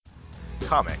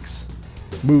Comics.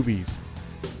 Movies.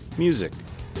 Music.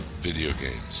 Video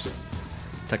games.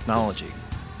 Technology.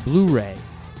 Blu-ray.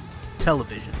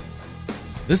 Television.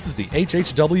 This is the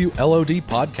HHW LOD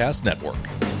Podcast Network.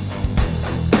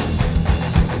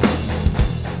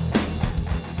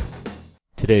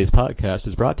 Today's podcast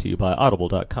is brought to you by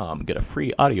Audible.com. Get a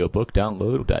free audiobook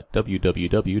download at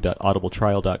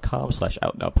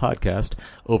www.audibletrial.com/outnowpodcast.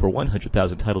 Over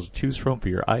 100,000 titles to choose from for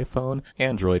your iPhone,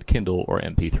 Android, Kindle, or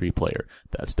MP3 player.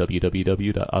 That's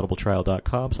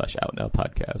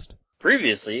www.audibletrial.com/outnowpodcast.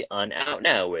 Previously on Out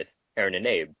Now with Aaron and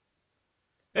Abe.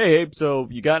 Hey Abe, so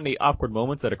you got any awkward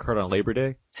moments that occurred on Labor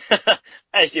Day?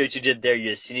 I see what you did there,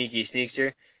 you sneaky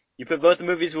sneakster. You put both the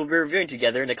movies we'll be reviewing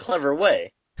together in a clever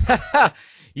way.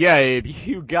 Yeah, Abe,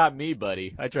 you got me,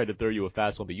 buddy. I tried to throw you a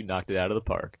fast one, but you knocked it out of the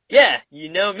park. Yeah, you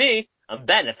know me. I'm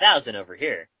batting 1,000 over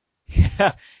here.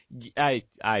 Yeah, I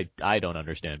don't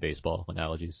understand baseball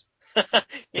analogies.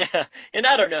 Yeah, and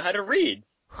I don't know how to read.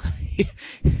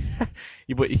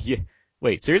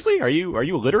 Wait, seriously? Are you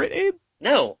illiterate, Abe?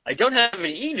 No, I don't have an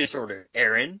eating disorder,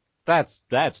 Aaron. That's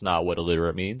not what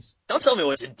illiterate means. Don't tell me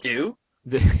what to do.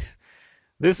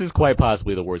 This is quite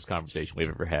possibly the worst conversation we've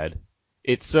ever had.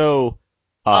 It's so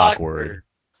awkward.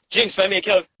 Jinx, buy me a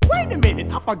Coke. Wait a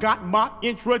minute, I forgot my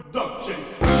introduction. Introduction.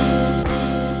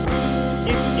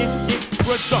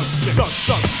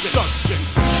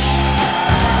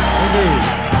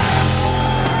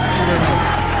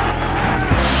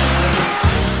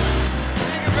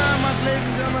 Thank you very much, ladies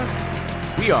and gentlemen.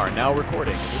 We are now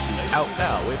recording, and this is Out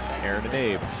Now with Aaron and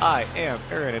Abe. I am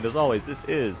Aaron, and as always, this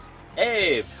is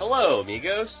Abe. Hello,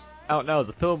 amigos. Out Now is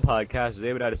a film podcast, as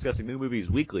Abe and I discussing new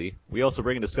movies weekly. We also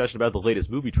bring a discussion about the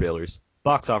latest movie trailers,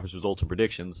 box office results and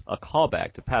predictions, a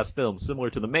callback to past films similar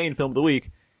to the main film of the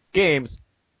week, games,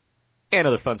 and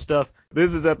other fun stuff.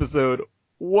 This is episode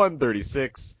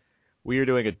 136. We are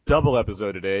doing a double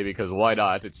episode today because why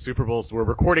not? It's Super Bowl, so we're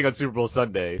recording on Super Bowl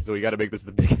Sunday, so we gotta make this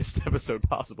the biggest episode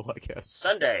possible, I guess.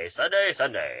 Sunday.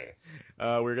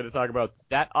 We're gonna talk about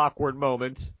That Awkward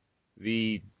Moment,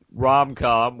 the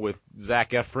rom-com with Zac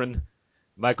Efron,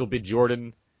 Michael B.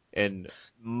 Jordan, and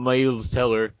Miles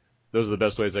Teller. Those are the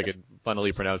best ways I could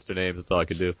finally pronounce their names. That's all I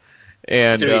could do.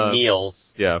 And it's gonna be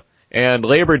Niels. Yeah. And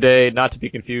Labor Day, not to be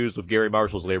confused with Gary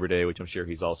Marshall's Labor Day, which I'm sure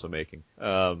he's also making.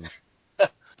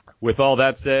 With all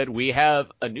that said, we have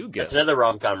a new guest. That's another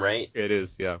rom-com, right? It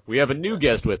is, yeah. We have a new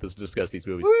guest with us to discuss these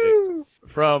movies today.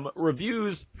 From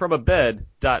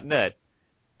reviewsfromabed.net.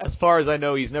 As far as I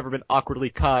know, he's never been awkwardly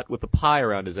caught with a pie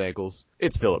around his ankles.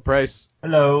 It's Philip Price.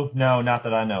 Hello. No, not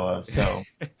that I know of, so,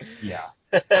 yeah.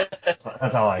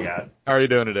 That's all I got. How are you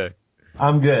doing today?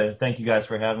 I'm good. Thank you guys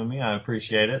for having me. I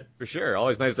appreciate it. For sure.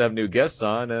 Always nice to have new guests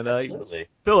on. And Absolutely.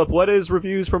 Philip, what is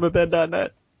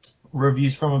reviewsfromabed.net?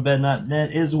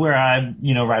 Reviewsfromabed.net is where I,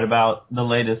 write about the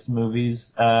latest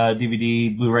movies,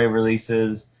 DVD, Blu-ray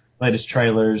releases, latest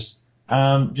trailers.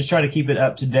 Just try to keep it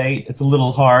up to date. It's a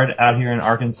little hard out here in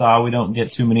Arkansas. We don't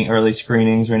get too many early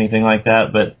screenings or anything like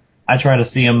that, but I try to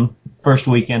see them first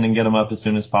weekend and get them up as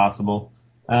soon as possible.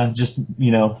 Just,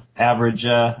 average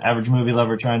movie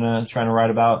lover trying to write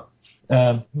about,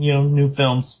 new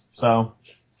films. So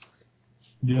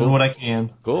doing cool. what I can.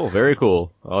 Cool. Very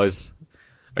cool. Always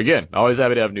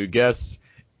happy to have new guests.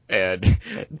 And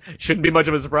shouldn't be much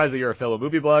of a surprise that you're a fellow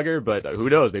movie blogger, but who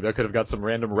knows? Maybe I could have got some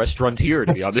random restaurateur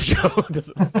to be on the show.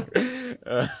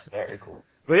 Very cool.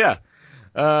 But yeah.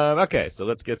 Okay, so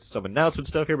let's get some announcement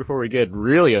stuff here before we get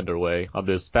really underway on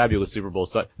this fabulous Super Bowl.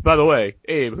 By the way,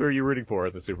 Abe, who are you rooting for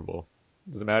in the Super Bowl?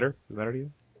 Does it matter? Does it matter to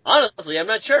you? Honestly, I'm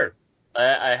not sure.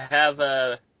 I have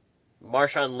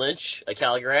Marshawn Lynch, a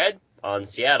Cal grad, on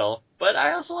Seattle, but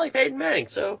I also like Peyton Manning,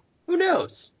 so who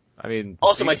knows? I mean,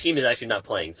 also, my team is actually not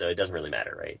playing, so it doesn't really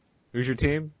matter, right? Who's your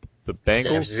team? The Bengals?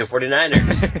 San Francisco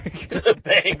 49ers. The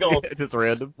Bengals. Just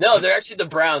random? No, they're actually the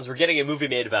Browns. We're getting a movie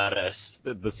made about us.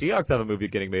 The Seahawks have a movie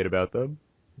getting made about them.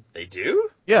 They do?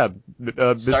 Yeah.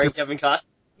 Starring Kevin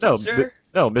Costner?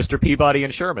 No, Mr. Peabody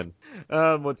and Sherman.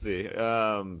 Let's see.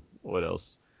 What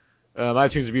else?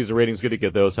 iTunes reviews and ratings, good to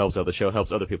get those. Helps out the show,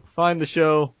 helps other people find the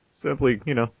show. Simply,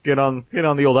 get on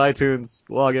the old iTunes,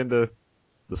 log into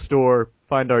the store,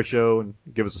 find our show, and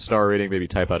give us a star rating, maybe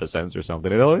type out a sentence or something.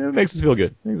 It makes us feel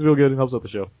good. It helps out the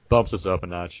show. Bumps us up a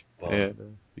notch. Wow.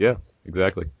 And, yeah,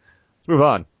 exactly. Let's move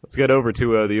on. Let's get over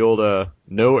to the old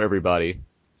Know Everybody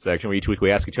section, where each week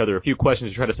we ask each other a few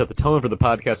questions to try to set the tone for the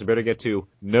podcast and better get to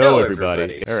know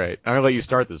everybody. All right. I'm going to let you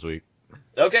start this week.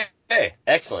 Okay.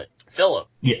 Excellent. Philip.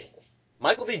 Yes.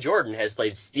 Michael B. Jordan has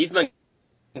played Steve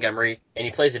Montgomery, and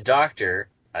he plays a doctor,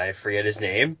 I forget his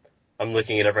name, I'm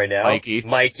looking it up right now. Mikey.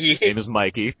 Mikey. His name is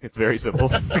Mikey. It's very simple.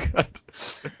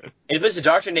 If it's a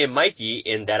doctor named Mikey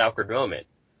in that awkward moment,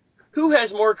 who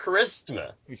has more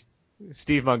charisma?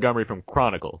 Steve Montgomery from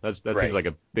Chronicle. That Right. seems like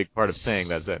a big part of saying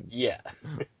that sentence. Yeah.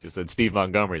 Just said Steve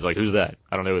Montgomery's like, who's that?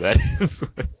 I don't know who that is.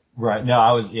 Right. No,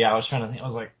 I was trying to think. I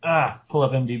was like, pull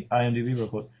up IMDb real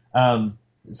quick.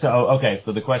 So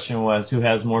the question was, who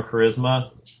has more charisma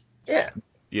Yeah. out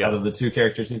Yeah. of the two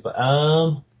characters he played?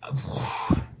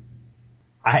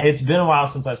 It's been a while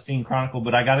since I've seen Chronicle,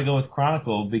 but I got to go with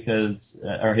Chronicle because,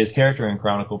 or his character in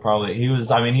Chronicle probably. He was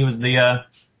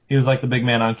like the big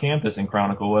man on campus in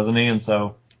Chronicle, wasn't he? And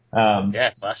so, Yeah,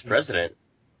 class president.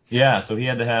 yeah, so he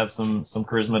had to have some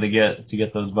charisma to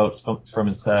get those votes from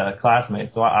his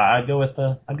classmates. So I'd go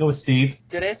with Steve.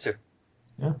 Good answer.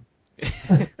 All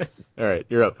right,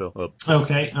 you're up, Phil. Oh,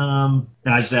 Okay. Can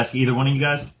I just ask either one of you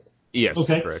guys? yes,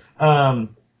 Okay. correct.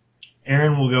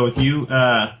 Aaron, we'll go with you.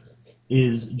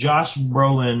 Is Josh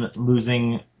Brolin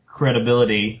losing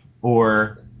credibility,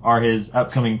 or are his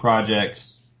upcoming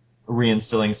projects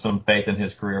reinstilling some faith in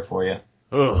his career for you?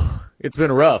 Oh, it's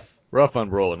been rough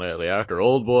on Brolin lately. After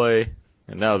Old Boy,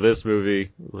 and now this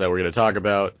movie that we're going to talk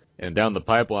about, and down the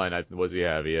pipeline, what does he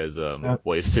have? He has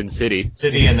Sin City.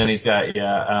 City, and then he's got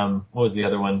what was the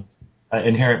other one?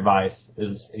 Inherent Vice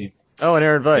he's Oh, and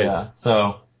Aaron Vice. yeah.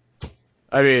 So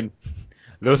I mean,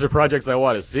 those are projects I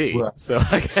want to see. Right. So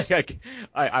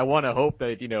I want to hope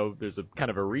that, there's a kind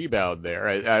of a rebound there.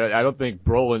 I don't think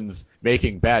Brolin's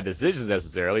making bad decisions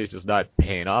necessarily. It's just not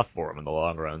paying off for him in the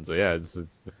long run. So yeah,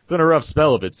 it's been a rough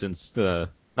spell of it since, not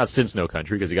since No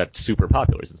Country, because he got super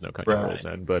popular since No Country for Right. Old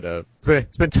Men, but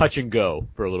it's been touch and go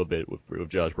for a little bit with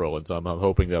Josh Brolin. So I'm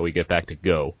hoping that we get back to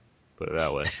go. Put it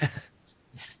that way.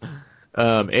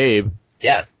 Abe,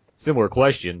 Yeah. similar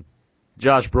question.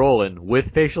 Josh Brolin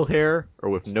with facial hair or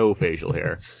with no facial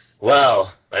hair?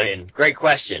 Well, I mean, great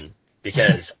question,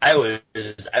 because I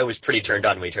was pretty turned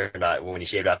on when he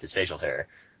shaved off his facial hair.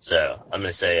 So I'm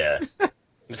gonna say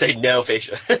no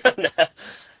facial. I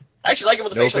actually like him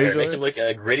with the No facial hair. It facial makes him look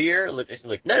grittier. Makes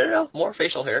him look no, more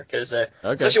facial hair, because Okay.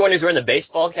 especially when he's wearing the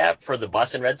baseball cap for the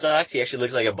Boston Red Sox, he actually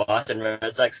looks like a Boston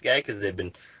Red Sox guy because they've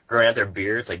been growing out their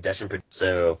beards like Destin.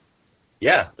 So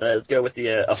yeah, let's go with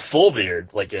a full beard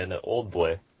like an Old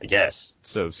Boy, I guess.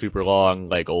 So super long,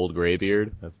 like old gray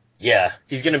beard. That's Yeah,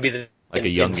 he's gonna be like a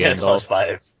young in 10 plus Gandalf.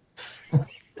 5.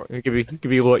 He could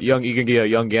be what young. You can get a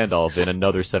young Gandalf in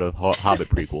another set of Hobbit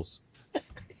prequels.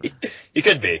 He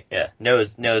could be, yeah.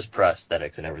 Knows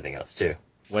prosthetics and everything else too.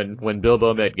 When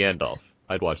Bilbo met Gandalf,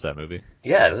 I'd watch that movie.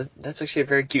 Yeah, that's actually a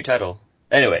very cute title.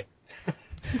 Anyway. All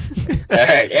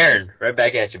right, Aaron, right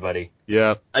back at you, buddy.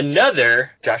 Yeah.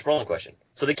 Another Josh Brolin question.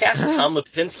 So they cast Tom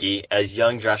Lipinski as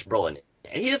young Josh Brolin,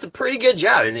 and he does a pretty good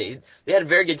job, and they had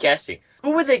very good casting.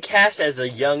 Who would they cast as a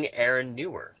young Aaron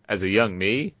Newer? As a young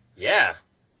me? Yeah.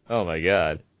 Oh my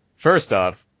god. First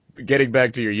off, getting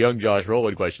back to your young Josh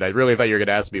Brolin question, I really thought you were going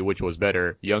to ask me which was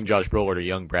better, young Josh Brolin or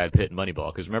young Brad Pitt in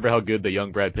Moneyball. Because remember how good the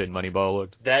young Brad Pitt in Moneyball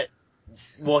looked?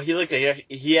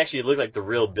 He actually looked like the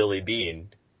real Billy Bean.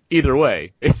 Either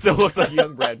way, it still looked like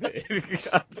young Brad Pitt.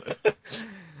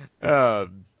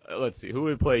 Let's see, who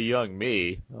would play young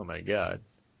me? Oh my god.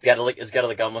 It's gotta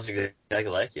look almost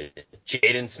exactly like it.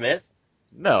 Jaden Smith?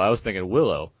 No, I was thinking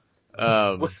Willow.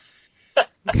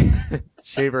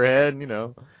 Shave her head,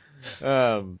 who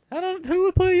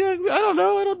would play young? I don't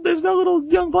know. There's no little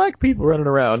young black people running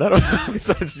around. I don't know.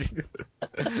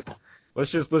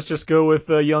 Let's just go with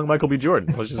young Michael B.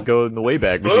 Jordan. Let's just go in the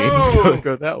Wayback Machine.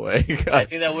 go that way. I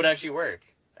think that would actually work.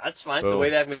 That's fine. The Boom. way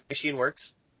that machine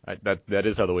works. That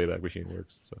is how the Wayback Machine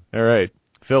works. So, all right,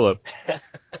 Philip,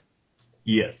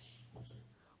 yes.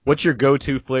 what's your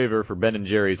go-to flavor for Ben and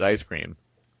Jerry's ice cream?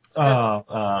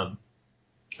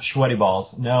 Sweaty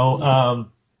balls. No.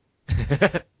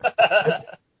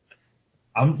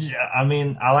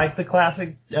 I like the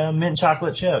classic mint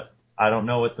chocolate chip. I don't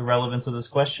know what the relevance of this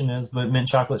question is, but mint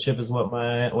chocolate chip is what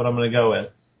I'm going to go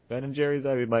with. Ben and Jerry's.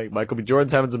 I mean, Michael B.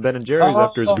 Jordan's having some Ben and Jerry's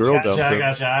after his girl dumps him.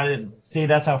 Gotcha. I didn't see.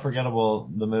 That's how forgettable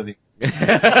the movie.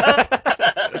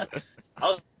 I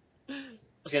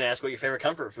was gonna ask what your favorite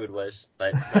comfort food was,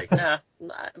 but like, nah,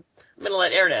 I'm gonna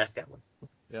let Aaron ask that one.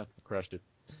 Yeah, crushed it.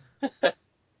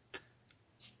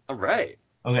 All right.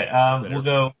 Okay. We'll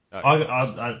go.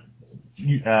 I'll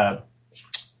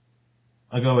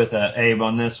go with Abe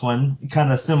on this one.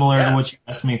 Kind of similar to what you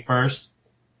asked me first.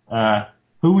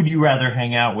 Who would you rather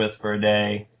hang out with for a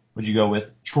day? Would you go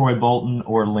with Troy Bolton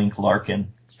or Link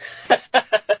Larkin?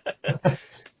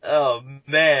 Oh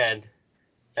man,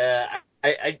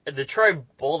 the Troy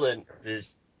Bolton is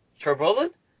Troy Bolton.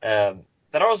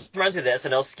 That always reminds me of the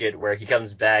SNL skit where he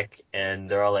comes back and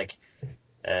they're all like,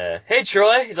 Hey,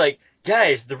 Troy. He's like,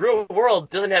 guys, the real world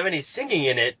doesn't have any singing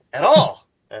in it at all.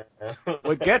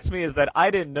 What gets me is that I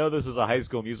didn't know this was a High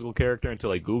School Musical character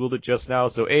until I googled it just now.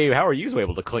 So, Abe, how are you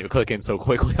able to click in so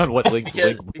quickly on what Link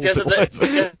because of it was?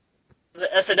 the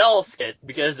SNL skit,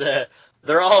 because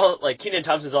they're all like Kenan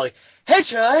Thompson's all like, "Hey,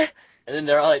 Troy," and then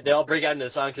they all break out into the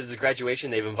song because it's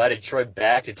graduation. They've invited Troy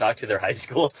back to talk to their high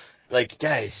school. Like,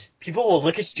 guys, people will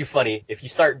look at you funny if you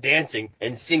start dancing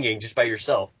and singing just by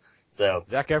yourself. So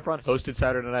Zac Efron hosted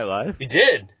Saturday Night Live. he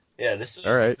did. Yeah, this is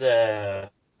All right.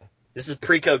 This is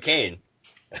pre-cocaine.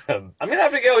 I'm gonna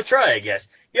have to go with Troy, I guess.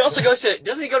 He also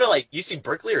doesn't he go to like UC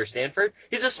Berkeley or Stanford?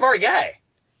 He's a smart guy.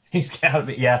 He's got to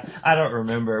be. Yeah, I don't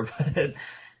remember, but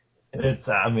it's.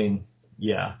 I mean,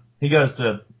 yeah, he goes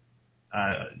to.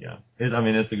 Yeah,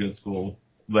 it's a good school,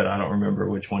 but I don't remember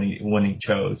which one he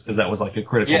chose because that was like a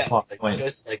critical plot point. He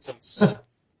goes to, like some.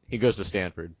 He goes to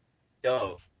Stanford.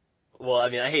 Oh, well, I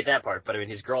mean, I hate that part, but I mean,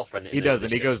 his girlfriend. He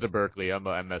doesn't. He goes to Berkeley.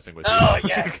 I'm messing with you. Oh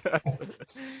yes.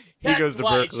 He goes to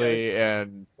why he Berkeley, chose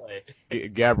and Troy.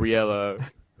 Gabriella,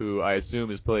 who I assume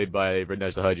is played by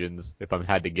Vanessa Hudgens, if I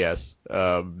had to guess,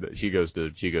 she goes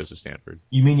to Stanford.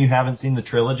 You mean you haven't seen the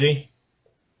trilogy?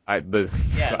 I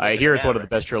Yeah, hear it's one of the Maverick.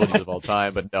 best trilogies of all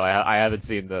time, but no, I haven't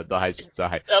seen the high school.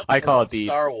 It's up I call there it with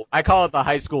Star Wars. I call it the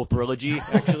high school trilogy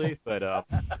actually, but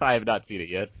I have not seen it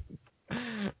yet.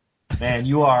 Man,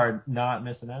 you are not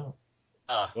missing out.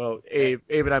 Well, Abe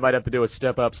and I might have to do a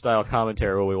step up style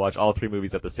commentary where we watch all three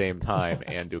movies at the same time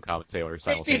and do commentary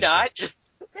simultaneously. Maybe not.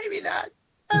 Maybe not.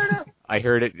 I don't know. I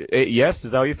heard it. Yes,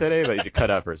 is that what you said, Abe? I need to cut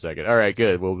out for a second. All right,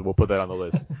 good. We'll put that on the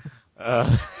list.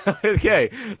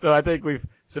 Okay, so I think we've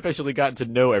sufficiently gotten to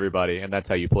know everybody, and that's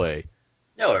how you play.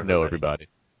 No, Know everybody.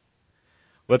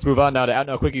 Let's move on now to Out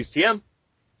Now Quickies. TM.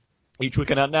 Each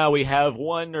week on Out Now, we have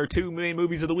one or two main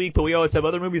movies of the week, but we always have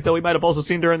other movies that we might have also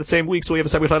seen during the same week, so we have a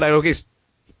segment on Out Now Quickies.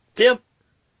 TM.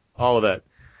 All of that.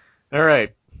 All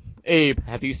right. Abe,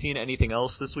 have you seen anything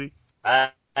else this week?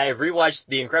 I rewatched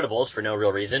The Incredibles for no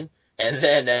real reason, and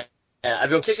then I've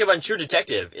been catching up on True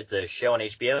Detective. It's a show on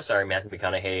HBO starring Matthew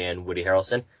McConaughey and Woody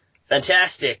Harrelson.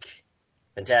 Fantastic.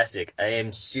 I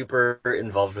am super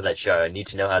involved with that show. I need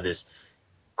to know how this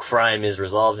crime is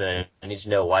resolved, and I need to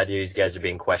know why these guys are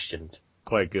being questioned.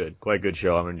 Quite good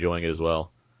show. I'm enjoying it as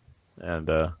well. And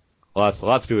lots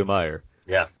to admire.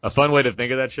 Yeah. A fun way to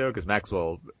think of that show, because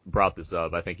Maxwell brought this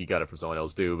up, I think he got it from someone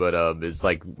else too, but it's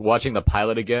like watching the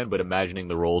pilot again, but imagining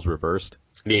the roles reversed.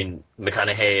 I mean,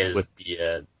 McConaughey is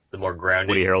the more grounded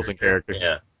Woody Harrelson character.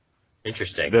 Yeah.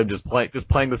 Interesting. They're just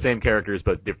playing the same characters,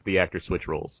 but the actors switch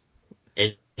roles.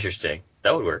 Interesting.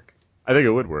 That would work. I think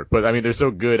it would work, but I mean, they're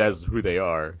so good as who they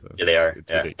are. Yeah, they are. It's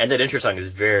Yeah. ridiculous. And that intro song is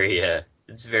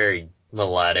very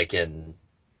melodic and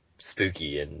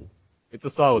spooky, and It's a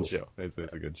solid show. It's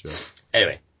a good show.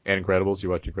 anyway. And Incredibles, you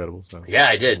watch Incredibles? So. Yeah,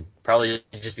 I did. Probably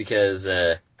just because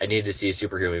I needed to see a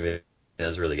superhero movie. It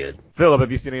was really good. Philip,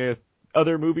 have you seen any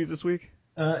other movies this week?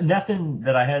 Nothing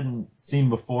that I hadn't seen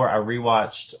before. I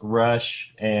rewatched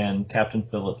Rush and Captain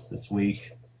Phillips this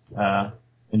week.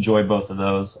 Enjoyed both of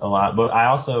those a lot. But I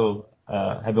also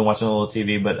have been watching a little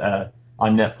TV, but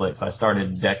on Netflix I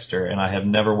started Dexter, and I have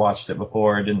never watched it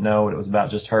before. I didn't know what it was about,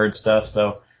 just heard stuff.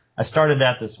 So I started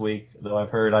that this week, though I've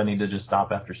heard I need to just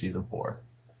stop after season 4.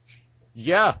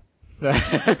 Yeah.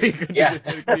 Yeah.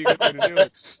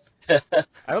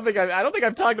 I don't think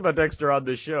I've talked about Dexter on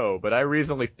this show, but I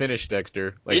recently finished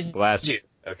Dexter, like Did you?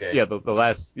 Okay. Yeah, the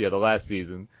last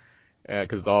season,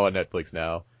 because it's all on Netflix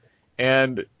now,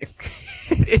 and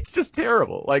it's just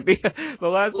terrible. Like the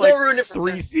last Well, don't ruin it for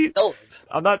 3 seasons. Philip.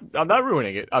 I'm not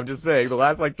ruining it. I'm just saying the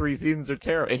last 3 seasons are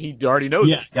terrible, and he already knows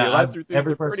Yes, it. The last 3 seasons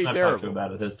every are pretty person I've talked to terrible.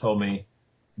 about it has told me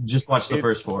just watch the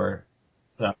first 4.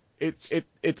 So.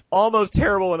 It's almost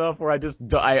terrible enough where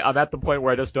I'm at the point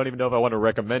where I just don't even know if I want to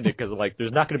recommend it because like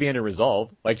there's not going to be any resolve.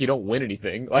 Like you don't win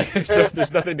anything. Like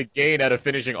there's nothing to gain out of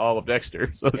finishing all of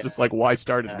Dexter. So it's just like why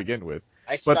start it to begin with?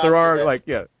 But there are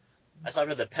I stopped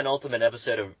at the penultimate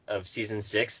episode of season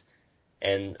 6,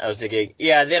 and I was thinking,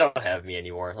 yeah, they don't have me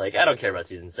anymore. Like I don't care about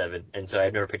season 7, and so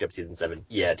I've never picked up season 7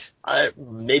 yet.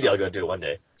 Maybe I'll go do it one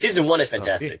day. Season 1 is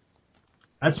fantastic.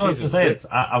 That's what I was going to say.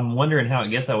 I'm wondering how it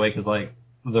gets that way because like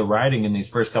the writing in these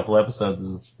first couple episodes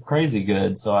is crazy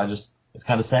good. So it's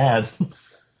kind of sad.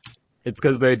 It's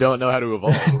because they don't know how to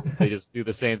evolve. They just do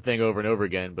the same thing over and over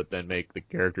again, but then make the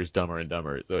characters dumber and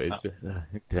dumber. So it's just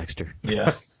Dexter.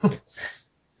 Yeah.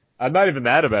 I'm not even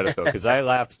mad about it though, because I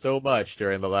laughed so much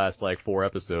during the last 4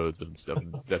 episodes of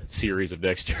the series of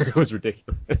Dexter. It was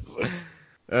ridiculous.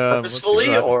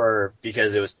 Purposefully or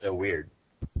because it was so weird?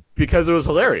 because it was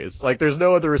hilarious. Like, there's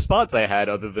no other response I had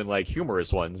other than, like,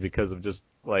 humorous ones because of just,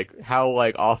 like, how,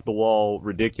 like, off-the-wall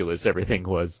ridiculous everything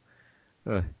was.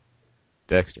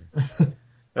 Dexter.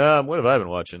 What have I been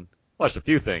watching? Watched a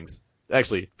few things.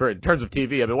 Actually, in terms of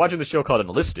TV, I've been watching the show called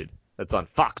Enlisted. That's on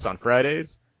Fox on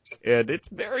Fridays. And it's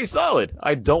very solid.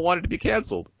 I don't want it to be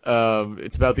canceled.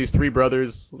 It's about these three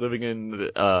brothers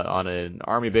living on an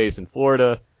army base in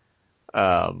Florida.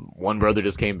 One brother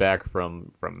just came back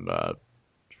from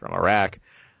Iraq,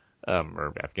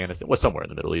 or Afghanistan, somewhere in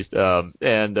the Middle East.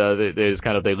 They just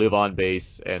they live on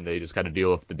base and they just kind of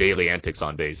deal with the daily antics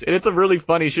on base. And it's a really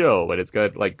funny show, but it's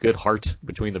got like good heart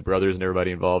between the brothers and everybody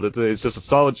involved. It's just a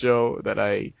solid show that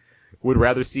I would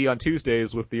rather see on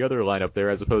Tuesdays with the other lineup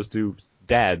there as opposed to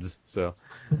dads. So,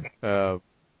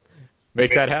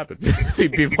 make that happen.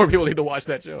 More people need to watch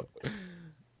that show.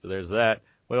 So there's that.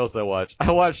 What else did I watch?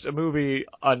 I watched a movie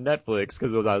on Netflix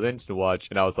because it was on Instant Watch,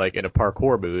 and I was like in a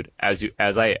parkour mood, as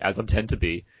I tend to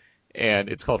be, and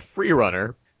it's called Free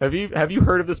Runner. Have you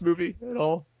heard of this movie at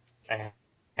all? I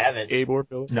haven't. Abe or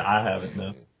Phil? No, I haven't.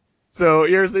 No. So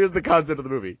here's the concept of the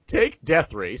movie. Take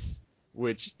Death Race,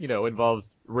 which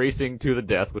involves racing to the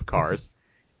death with cars,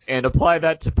 and apply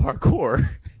that to parkour,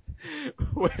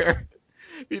 where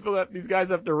these guys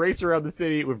have to race around the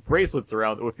city with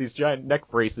with these giant neck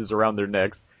braces around their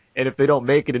necks, and if they don't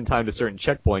make it in time to certain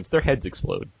checkpoints, their heads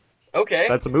explode. Okay.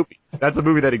 That's a movie. That's a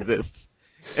movie that exists.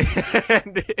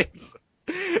 And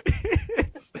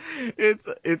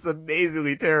it's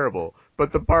amazingly terrible.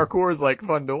 But the parkour is like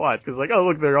fun to watch because like, oh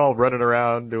look, they're all running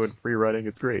around doing free running.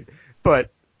 It's great.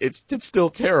 But it's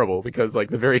still terrible because like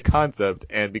the very concept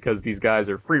and because these guys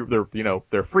are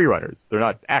they're free runners. They're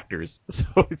not actors. So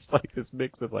it's like this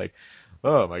mix of like,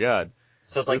 oh my god.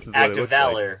 So it's like Act of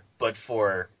Valor, but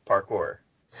for parkour.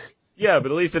 Yeah,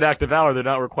 but at least in Act of Valor, they're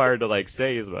not required to like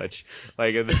say as much,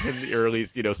 like, or at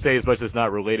least say as much that's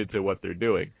not related to what they're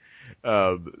doing.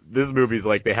 This movie's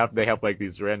like they have like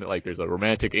these random, like there's a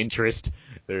romantic interest,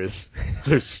 there's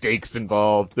stakes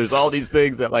involved, there's all these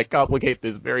things that like complicate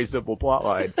this very simple plot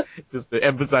line, just to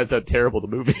emphasize how terrible the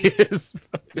movie is.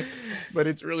 But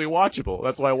it's really watchable.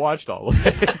 That's why I watched all of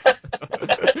it.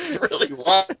 It's really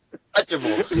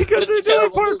watchable because they're doing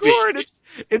parkour and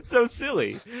it's so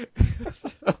silly.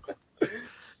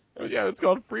 Yeah, it's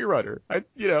called Free Runner.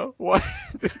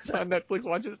 It's on Netflix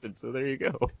Watch Instant, so there you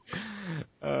go.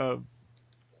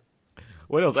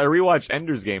 What else? I rewatched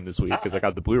Ender's Game this week because I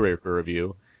got the Blu-ray for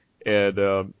review,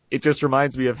 and it just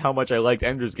reminds me of how much I liked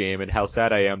Ender's Game and how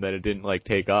sad I am that it didn't like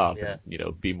take off and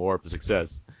be more of a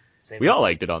success. We all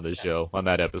liked it on this show on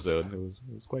that episode. It was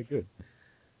quite good.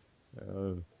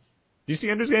 Do you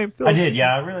see Ender's Game, Phil? I did,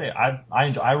 yeah.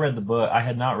 I read the book. I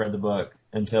had not read the book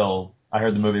until I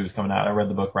heard the movie was coming out. I read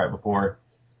the book right before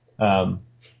before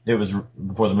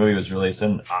the movie was released,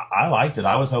 and I liked it.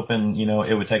 I was hoping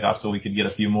it would take off so we could get a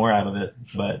few more out of it,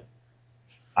 but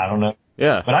I don't know.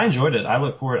 Yeah, but I enjoyed it. I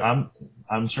look forward.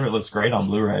 I'm sure it looks great on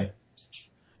Blu-ray.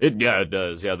 It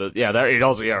does. It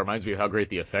also reminds me of how great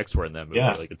the effects were in that movie.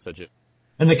 Yeah. Like it's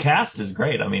and the cast is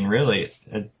great. I mean, really,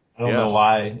 I don't know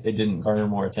why it didn't garner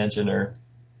more attention, or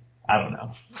I don't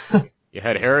know. You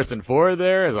had Harrison Ford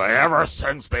there. It's like, ever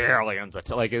since the aliens.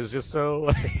 It's like, it was just so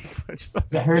like.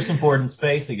 Harrison Ford in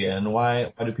space again.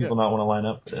 Why do people not want to line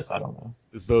up for this? I don't know.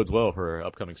 This bodes well for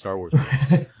upcoming Star Wars.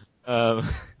 Yeah,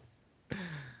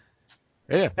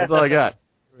 that's all I got.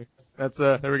 That's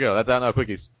there we go. That's Out Now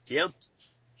Quickies. Yep.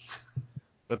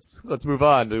 Let's move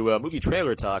on to movie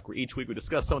trailer talk, where each week we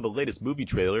discuss some of the latest movie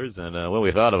trailers and what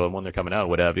we thought of them, when they're coming out,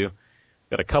 what have you.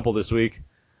 Got a couple this week.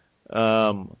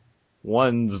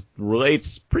 One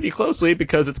relates pretty closely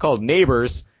because it's called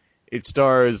Neighbors. It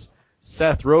stars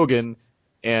Seth Rogen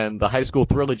and the High School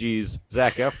Trilogy's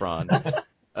Zac Efron.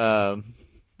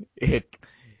 It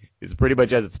is pretty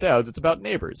much as it sounds. It's about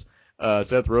neighbors.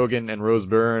 Seth Rogen and Rose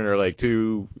Byrne are like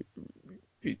two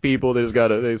people. They just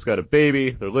got a baby.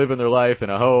 They're living their life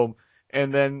in a home,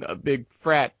 and then a big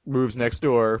frat moves next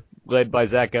door, led by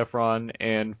Zac Efron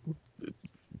and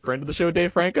friend of the show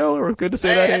Dave Franco. Or good to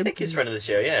say that name? I think he's friend of the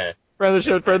show. Yeah. Friend of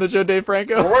the show Dave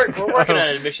Franco. We're working on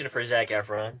an admission for Zac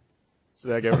Efron.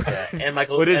 Zac Efron. Yeah, and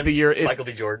Michael. Michael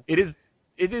B. Jordan.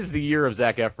 It is the year of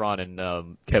Zac Efron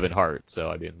and Kevin Hart.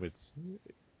 So I mean, it's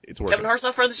working. Kevin Hart's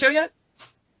not friend of the show yet.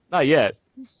 Not yet,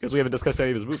 because we haven't discussed any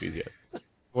of his movies yet.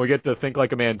 When we get to Think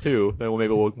Like a Man 2, then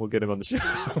maybe we'll get him on the show.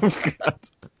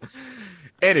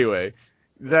 Anyway,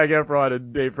 Zac Efron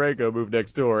and Dave Franco move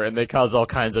next door, and they cause all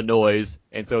kinds of noise,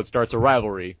 and so it starts a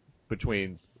rivalry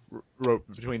between the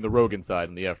Rogen side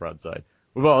and the Efron side.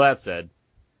 With all that said,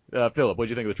 Philip, what do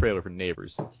you think of the trailer for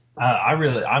Neighbors?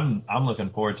 I'm looking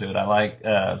forward to it. I like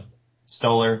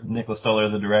Stoller, Nicholas Stoller,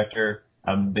 the director.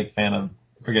 I'm a big fan of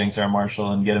Forgetting Sarah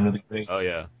Marshall and Get Him to the Greek. Oh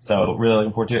yeah. So really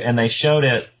looking forward to it. And they showed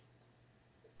it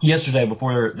yesterday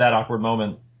before that awkward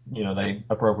moment. You know, they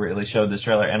appropriately showed this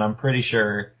trailer, and I'm pretty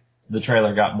sure the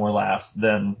trailer got more laughs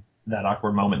than that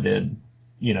awkward moment did,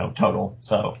 you know, total.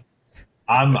 So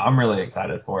I'm really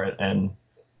excited for it. And,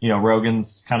 you know,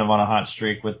 Rogen's kind of on a hot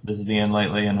streak with This Is the End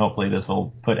lately, and hopefully this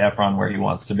will put Efron where he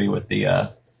wants to be with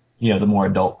the, you know, the more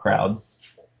adult crowd.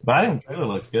 But I think the trailer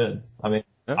looks good. I mean,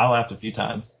 Yeah. I laughed a few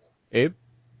times. Abe?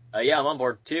 Yeah, I'm on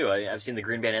board too. I've seen the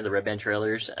Green Band and the Red Band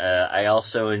trailers. I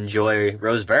also enjoy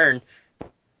Rose Byrne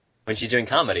when she's doing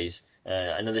comedies.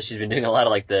 I know that she's been doing a lot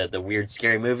of like the weird,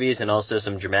 scary movies and also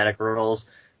some dramatic roles,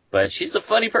 but she's a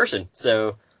funny person.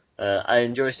 So I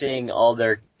enjoy seeing all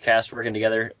their cast working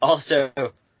together. Also,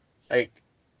 like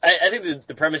I think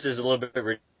the premise is a little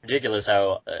bit ridiculous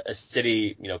how a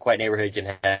city, you know, quiet neighborhood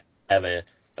can have a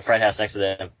frat house next to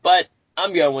them, but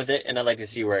I'm going with it, and I'd like to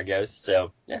see where it goes.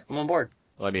 So yeah, I'm on board.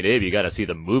 Well, I mean, Abe, you got to see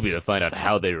the movie to find out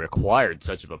how they required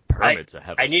such of a permit to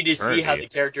have. I need to see how the fraternity.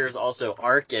 characters also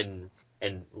arc and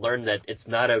learn that it's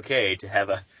not okay to have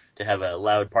a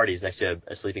loud parties next to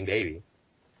a sleeping baby.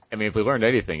 I mean, if we learned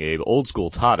anything, Abe, old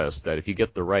school taught us that if you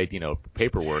get the right, you know,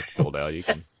 paperwork filled out, you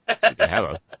can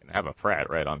have a frat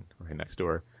right next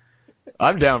door.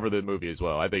 I'm down for the movie as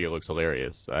well. I think it looks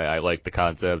hilarious. I like the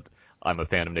concept. I'm a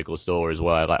fan of Nicholas Stoller as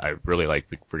well. I really like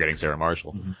Forgetting Sarah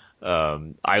Marshall. I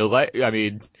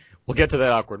mean, we'll get to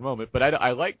that awkward moment, but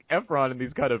I like Efron in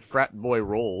these kind of frat boy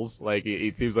roles. Like,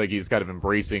 it seems like he's kind of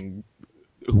embracing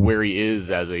where he is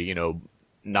as a, you know,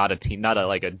 not a teen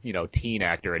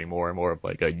actor anymore, more of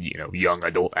like a, you know, young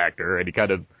adult actor, and he kind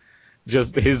of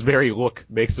just his very look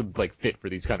makes him like fit for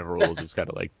these kind of roles. It's kind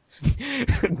of like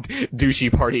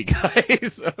douchey party guy.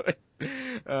 So,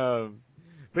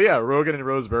 but yeah, Rogen and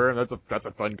Rose Byrne, that's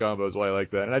a fun combo as well. I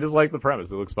like that, and I just like the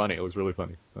premise. It looks funny. It looks really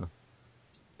funny. So,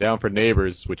 down for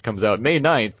Neighbors, which comes out May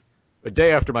 9th, a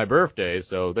day after my birthday.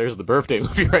 So there's the birthday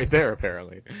movie right there,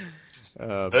 apparently.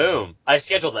 Boom! I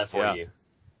scheduled that for you.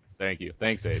 Thank you.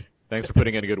 Thanks, Abe. Thanks for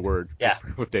putting in a good word. Yeah.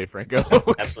 With Dave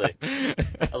Franco. Absolutely.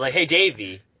 I was like, hey,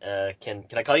 Davey, can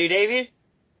I call you Davey?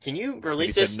 Can you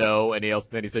release He this? said no, and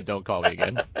then he said don't call me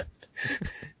again.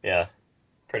 Yeah,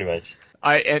 pretty much.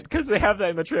 Because they have that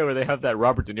in the trailer, they have that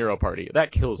Robert De Niro party.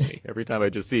 That kills me every time I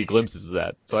just see glimpses of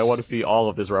that. So I want to see all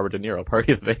of this Robert De Niro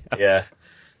party that they have.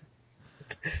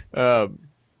 Yeah.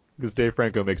 Because Dave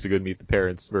Franco makes a good Meet the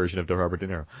Parents version of the Robert De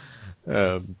Niro.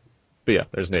 But yeah,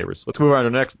 there's Neighbors. Let's move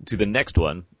on to the next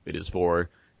one. It is for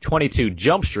 22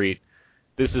 Jump Street.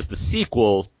 This is the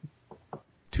sequel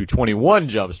to 21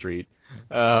 Jump Street,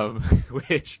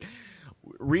 which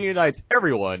reunites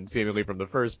everyone seemingly from the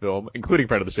first film, including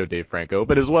friend of the show Dave Franco,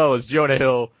 but as well as Jonah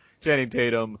Hill, Channing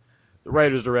Tatum, the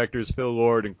writers-directors Phil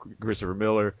Lord and Christopher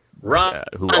Miller, Ron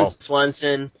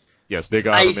Swanson. Yes, Nick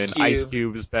Offerman, Ice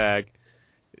Cube is back.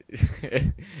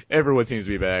 Everyone seems to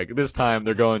be back. This time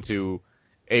they're going to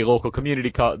a local community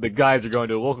the guys are going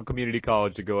to a local community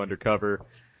college to go undercover.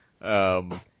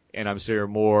 And I'm sure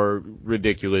more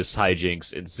ridiculous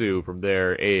hijinks ensue from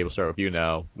there. Abe, we'll start with you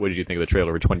now. What did you think of the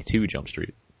trailer for 22 Jump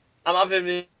Street? I'm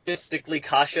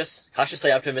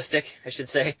cautiously optimistic, I should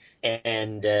say.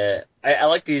 And I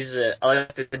like these. I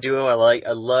like the duo.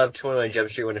 I love 21 Jump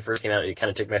Street when it first came out. It kind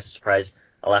of took me by surprise.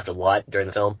 I laughed a lot during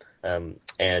the film.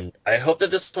 And I hope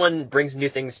that this one brings new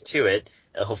things to it.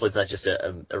 Hopefully it's not just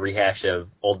a rehash of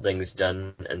old things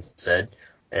done and said.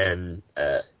 And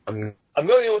I'm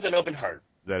going in with an open heart.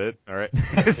 Is that it? All right.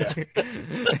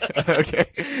 Yeah. Okay.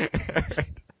 All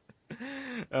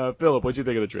right. Philip, what'd you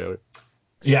think of the trailer?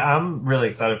 Yeah, I'm really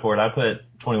excited for it. I put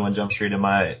 21 Jump Street in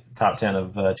my top 10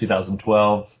 of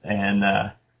 2012,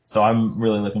 and so I'm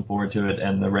really looking forward to it.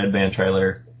 And the Red Band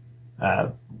trailer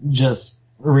just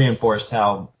reinforced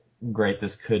how great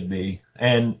this could be.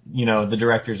 And, you know, the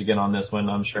directors again on this one,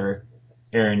 I'm sure,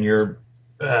 Aaron, you're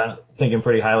thinking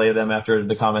pretty highly of them after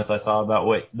the comments I saw about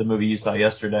what the movie you saw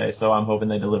yesterday. So I'm hoping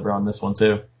they deliver on this one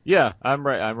too. Yeah, I'm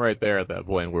right there at that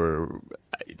point where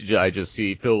I just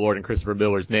see Phil Lord and Christopher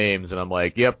Miller's names, and I'm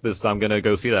like, yep, I'm gonna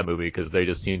go see that movie because they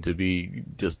just seem to be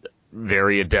just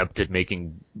very adept at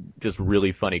making just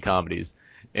really funny comedies.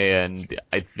 And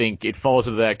I think it falls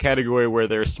into that category where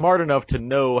they're smart enough to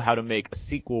know how to make a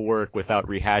sequel work without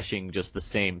rehashing just the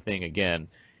same thing again,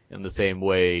 in the same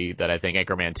way that I think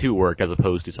Anchorman 2 worked, as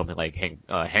opposed to something like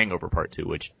Hangover Part 2,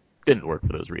 which didn't work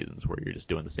for those reasons, where you're just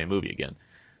doing the same movie again.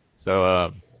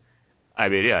 So, I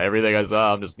mean, yeah, everything I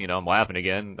saw, I'm laughing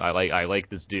again. I like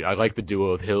the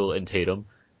duo of Hill and Tatum.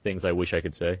 Things I wish I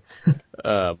could say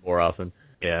more often.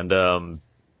 And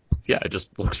yeah, it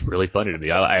just looks really funny to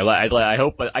me. I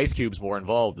hope Ice Cube's more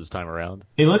involved this time around.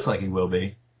 He looks like he will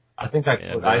be. I think I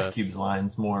quote And, Ice Cube's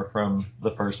lines more from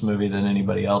the first movie than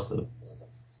anybody else's.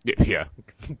 Yeah,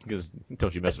 because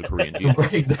don't you mess with Korean Jesus.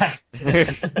 Right, exactly.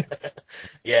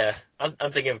 Yeah,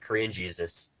 I'm thinking of Korean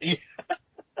Jesus.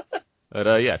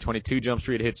 But yeah, 22 Jump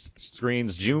Street hits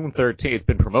screens June 13th. It's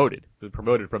been promoted. It was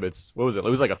promoted from its, what was it? It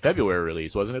was like a February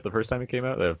release, wasn't it? The first time it came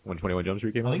out, when 21 Jump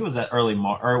Street came I out. think it was that early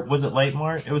March, or was it late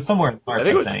March? It was somewhere in March,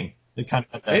 I think. It kind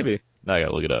of had that, Maybe. Now I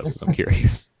gotta look it up. I'm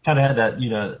curious. kind of had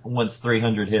that, once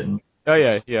 300 hitting. Oh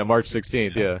yeah, March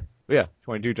 16th. Yeah, but yeah,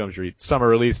 22 Jump Street summer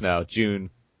release now, June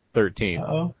 13th,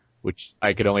 Uh-oh. which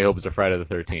I could only hope is a Friday the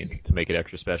 13th to make it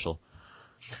extra special.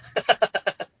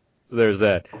 So there's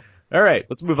that. All right,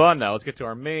 let's move on now. Let's get to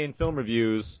our main film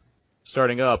reviews,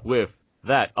 starting up with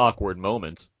That Awkward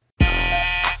Moment.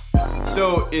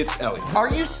 So it's Ellie.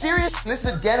 Are you serious? This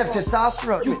is a den of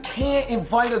testosterone. You can't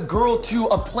invite a girl to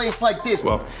a place like this.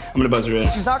 Well, I'm gonna buzz her in.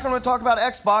 She's not going to talk about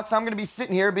Xbox. I'm going to be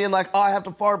sitting here being like, oh, I have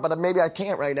to fart, but maybe I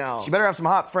can't right now. She better have some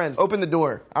hot friends. Open the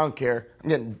door. I don't care. I'm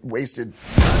getting wasted.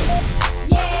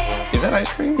 Is that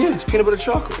ice cream? Yeah, it's peanut butter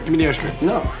chocolate. Give me the ice cream.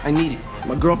 No, I need it.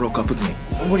 My girl broke up with me.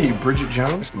 What are you, Bridget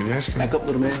Jones? Give me the ice cream. Back up,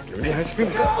 little man. Give me the ice cream.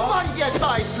 Come on, get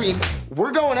ice cream.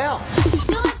 We're going out.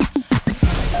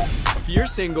 If you're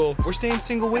single, we're staying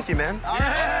single with you, man.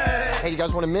 Hey, you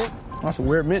guys want a mint? That's a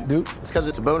weird mint, dude. It's because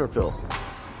it's a boner pill.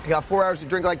 You got 4 hours to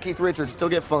drink like Keith Richards, still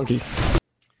get funky.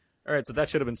 All right, so that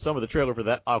should have been some of the trailer for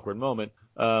That Awkward Moment.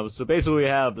 So basically we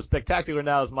have the Spectacular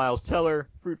Now's Miles Teller,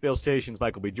 Fruitvale Station's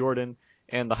Michael B. Jordan,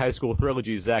 and the High School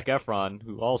Trilogy's Zac Efron,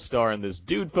 who all star in this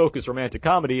dude-focused romantic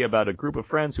comedy about a group of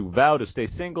friends who vow to stay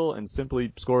single and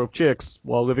simply score up chicks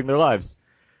while living their lives.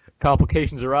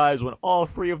 Complications arise when all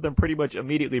three of them pretty much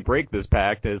immediately break this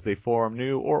pact as they form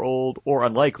new or old or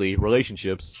unlikely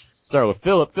relationships. Start with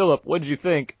Philip. Philip, what did you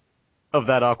think of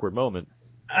That Awkward Moment?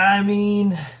 I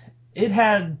mean, it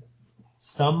had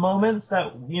some moments that,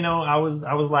 I was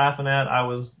laughing at. I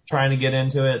was trying to get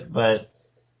into it, but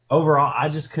overall, I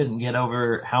just couldn't get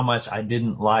over how much I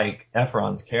didn't like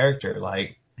Efron's character.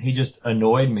 Like, he just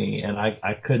annoyed me, and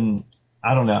I couldn't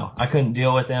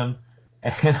deal with him.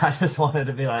 And I just wanted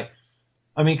to be like,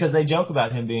 because they joke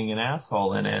about him being an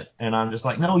asshole in it, and I'm just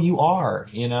like, no, you are,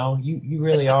 you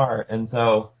really are. And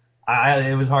so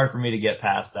it was hard for me to get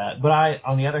past that. But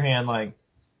on the other hand, like,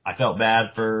 I felt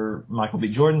bad for Michael B.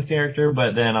 Jordan's character,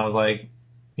 but then I was like,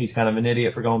 he's kind of an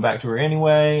idiot for going back to her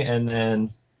anyway.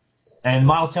 And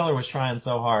Miles Teller was trying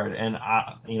so hard, and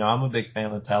I'm a big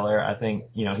fan of Teller. I think,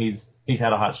 he's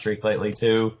had a hot streak lately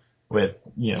too with,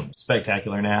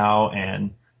 Spectacular Now,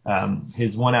 and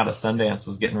his one out of Sundance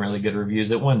was getting really good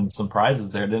reviews. It won some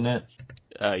prizes there, didn't it?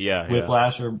 Yeah.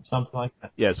 Whiplash or something like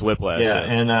that. Yes, Whiplash. Yeah,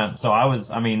 and so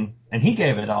and he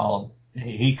gave it all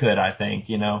he could, I think,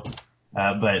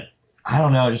 but I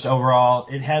don't know, just overall,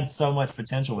 it had so much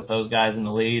potential with those guys in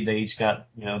the lead. They each got,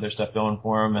 their stuff going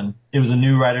for them, and it was a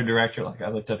new writer-director. Like, I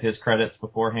looked up his credits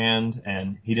beforehand,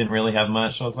 and he didn't really have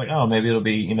much, so I was like, oh, maybe it'll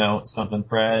be, something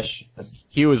fresh.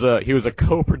 He was a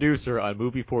co-producer on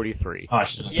Movie 43. Oh,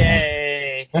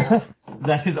 Yay! Is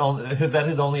that his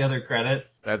only other credit?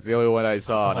 That's the only one I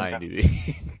saw on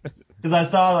IMDb. Because I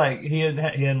saw, like, he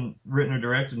hadn't written or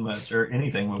directed much or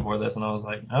anything before this, and I was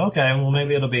like, okay, well,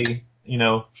 maybe it'll be,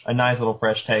 a nice little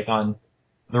fresh take on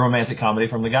the romantic comedy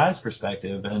from the guy's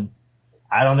perspective. And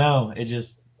I don't know,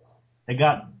 it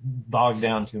got bogged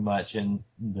down too much in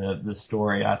the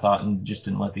story, I thought, and just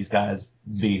didn't let these guys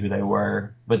be who they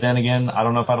were. But then again, I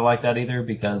don't know if I'd like that either,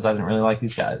 because I didn't really like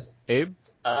these guys. Abe?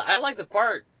 I like the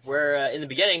part where in the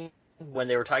beginning, when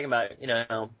they were talking about,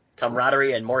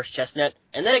 camaraderie and Morris Chestnut,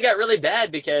 and then it got really bad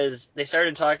because they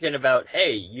started talking about,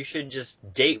 hey, you should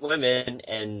just date women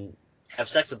and have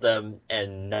sex with them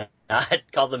and not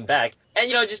call them back,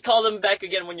 and just call them back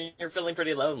again when you're feeling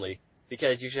pretty lonely,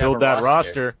 because you should Build have that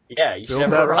roster. Yeah, you should Build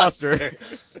have that a roster. roster.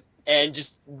 And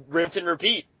just rinse and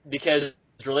repeat, because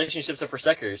relationships are for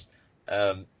suckers.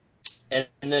 And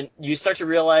then you start to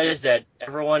realize that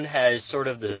everyone has sort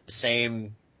of the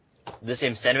same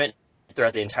sentiment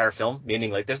throughout the entire film,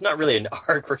 meaning, like, there's not really an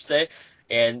arc per se,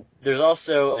 and there's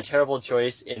also a terrible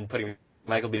choice in putting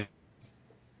Michael B.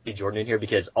 Jordan in here,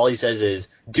 because all he says is,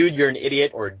 dude, you're an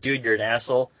idiot, or dude, you're an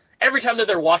asshole, every time that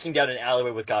they're walking down an alleyway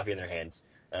with coffee in their hands.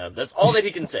 That's all that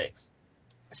he can say.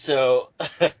 So,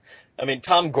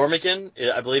 Tom Gormican,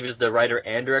 I believe, is the writer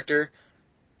and director.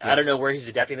 Yeah. I don't know where he's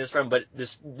adapting this from, but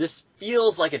this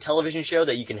feels like a television show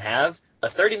that you can have, a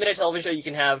 30-minute television show you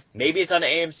can have. Maybe it's on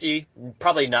AMC,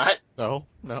 probably not. No.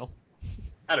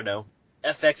 I don't know,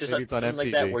 FX or something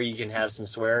like that, where you can have some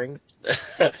swearing.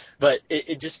 But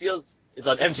it just feels, it's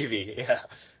on MTV, yeah.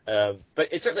 But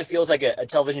it certainly feels like a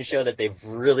television show that they've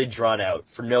really drawn out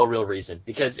for no real reason,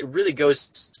 because it really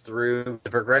goes through the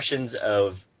progressions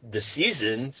of the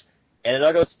seasons, and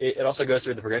it also goes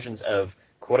through the progressions of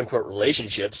quote-unquote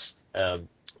relationships,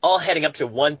 all heading up to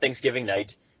one Thanksgiving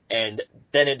night, and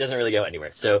then it doesn't really go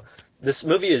anywhere. So this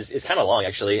movie is kind of long,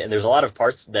 actually, and there's a lot of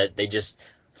parts that they just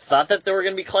thought that they were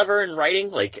going to be clever in writing,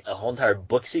 like a whole entire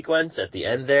book sequence at the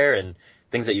end there, and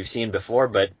things that you've seen before.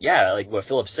 But yeah, like what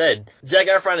Philip said, Zac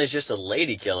Efron is just a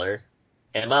lady killer,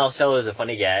 and Miles Teller is a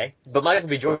funny guy. But Michael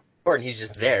B. Jordan, he's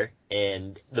just there, and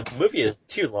the movie is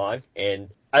too long. And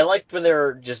I liked when they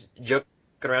were just joking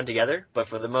around together, but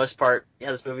for the most part,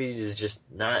 yeah, this movie is just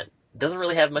doesn't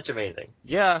really have much of anything.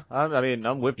 Yeah,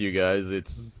 I'm with you guys.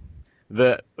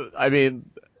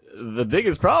 The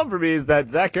biggest problem for me is that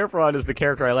Zac Efron is the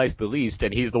character I like the least,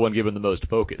 and he's the one given the most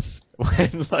focus.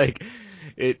 When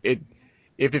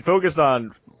if it focused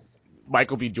on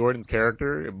Michael B. Jordan's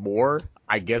character more,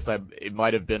 I guess it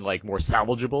might have been like more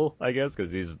salvageable, I guess,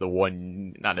 because he's the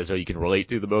one not necessarily you can relate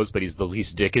to the most, but he's the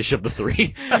least dickish of the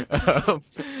three.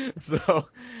 So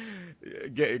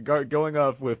going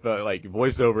off with like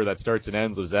voiceover that starts and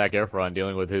ends with Zac Efron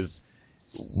dealing with his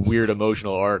weird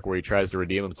emotional arc where he tries to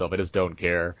redeem himself, I just don't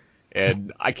care.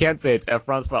 And I can't say it's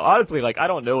Efron's fault. Honestly, like, I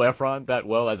don't know Efron that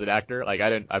well as an actor. Like,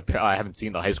 I haven't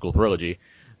seen the High School Trilogy.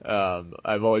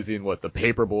 I've always seen the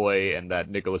Paperboy and that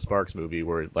Nicholas Sparks movie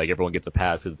where like everyone gets a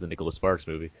pass because it's a Nicholas Sparks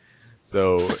movie.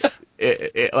 So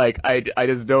I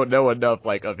just don't know enough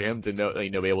like of him to know,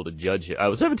 be able to judge it. I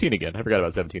was 17 again. I forgot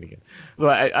about 17 again. So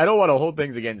I don't want to hold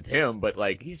things against him, but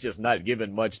like he's just not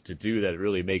given much to do that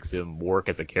really makes him work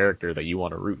as a character that you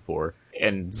want to root for.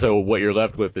 And so what you're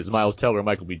left with is Miles Teller and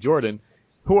Michael B. Jordan,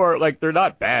 who are like, they're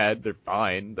not bad, they're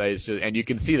fine. It's just, and you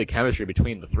can see the chemistry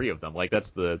between the three of them. Like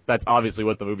that's obviously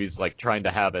what the movie's like trying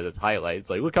to have as its highlights.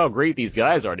 Like, look how great these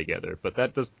guys are together. But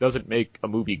that just doesn't make a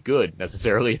movie good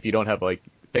necessarily if you don't have like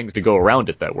things to go around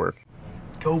it that work.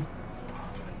 Go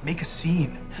make a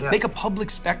scene. Yeah. Make a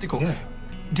public spectacle. Yeah.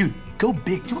 Dude, go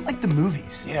big. Do it like the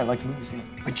movies. Yeah, like the movies, yeah.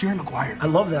 Like Jerry Maguire. I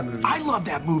love that movie. I love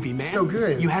that movie, man. So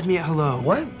good. You had me at hello.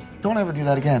 What? Don't ever do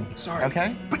that again. Sorry.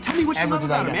 Okay? But tell me what you Ever love do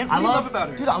that about her, again. man. What do you love about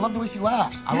her? Dude, I love the way she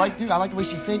laughs. Yeah. I like the way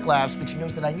she fake laughs, but she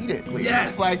knows that I need it.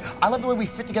 Yes. Like, I love the way we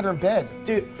fit together in bed.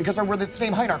 Dude, because we're the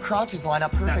same height, our crotches line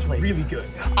up That's perfectly. really good.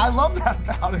 I love that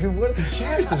about her. What are the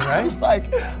chances, right?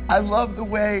 Like, I love the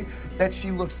way that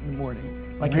she looks in the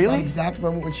morning. Like, Really? at that exact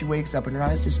moment when she wakes up and her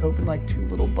eyes just open like two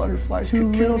little butterflies. Two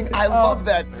little cocooning. I love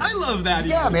that. I love that.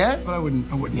 Yeah, even. man. But I wouldn't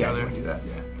Yeah, go you there. wouldn't do that.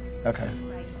 Yeah. Okay.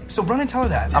 So run and tell her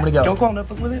that. I'm gonna go. Don't call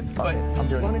Notebook with it. Fuck it. I'm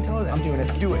doing Run it. and tell her that. I'm doing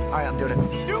it. Do it. All right, I'm doing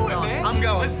it. Do it, man. I'm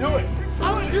going. Let's do it.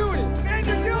 I'm doing it. Man,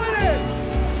 you're doing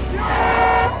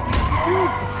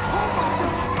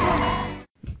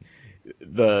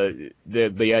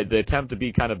it. The attempt to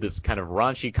be kind of this kind of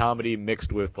raunchy comedy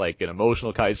mixed with like an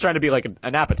emotional comedy. It's trying to be like an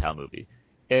Apatow movie,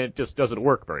 and it just doesn't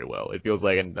work very well. It feels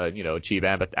like a cheap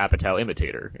Apatow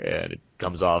imitator, and it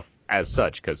comes off as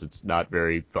such because it's not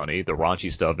very funny. The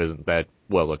raunchy stuff isn't that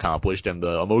well accomplished, and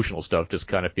the emotional stuff just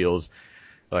kind of feels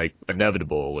like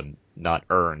inevitable and not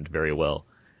earned very well.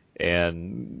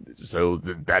 And so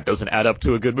that doesn't add up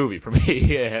to a good movie for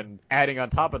me. And adding on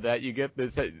top of that, you get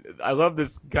this, I love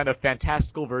this kind of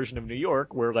fantastical version of New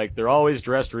York where like they're always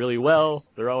dressed really well.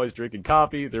 They're always drinking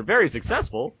coffee. They're very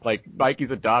successful. Like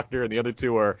Mikey's a doctor and the other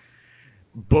two are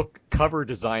book cover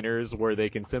designers where they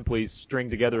can simply string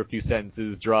together a few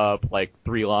sentences, draw up like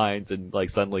 3 lines and like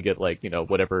suddenly get like,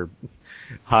 whatever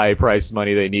high price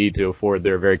money they need to afford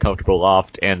their very comfortable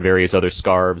loft and various other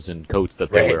scarves and coats that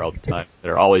they wear all the time.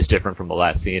 They're always different from the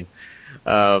last scene.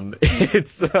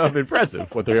 It's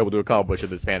impressive what they're able to accomplish in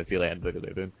this fantasy land that they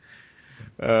live in.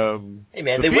 Hey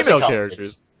man, the they female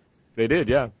characters, they did,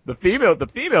 yeah. The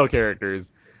female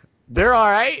characters, they're all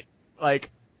right. Like,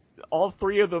 all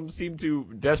 3 of them seem to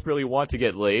desperately want to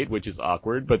get laid, which is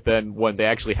awkward. But then when they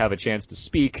actually have a chance to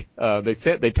speak, they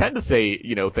tend to say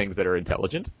things that are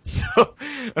intelligent. So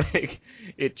like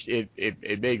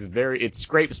it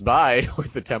scrapes by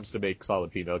with attempts to make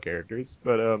solid female characters.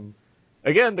 But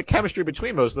again, the chemistry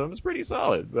between most of them is pretty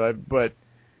solid. But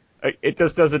it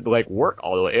just doesn't like work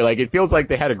all the way. Like it feels like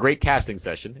they had a great casting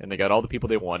session and they got all the people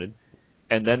they wanted.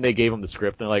 And then they gave them the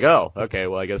script, and they're like, oh, okay,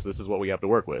 well, I guess this is what we have to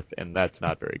work with. And that's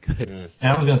not very good. And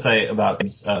I was going to say about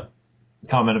this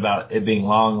comment about it being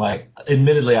long, like,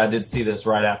 admittedly, I did see this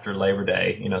right after Labor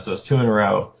Day, so it's 2 in a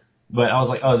row. But I was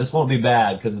like, oh, this won't be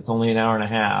bad because it's only an hour and a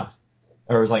half.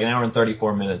 Or it was like an hour and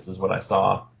 34 minutes is what I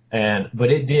saw.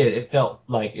 But it felt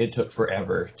like it took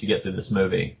forever to get through this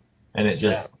movie. And it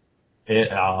just,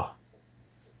 it was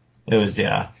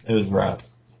rough.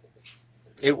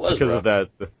 It was because rough. of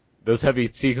that. those heavy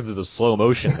sequences of slow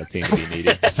motion that seem to be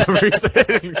needed for some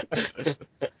reason.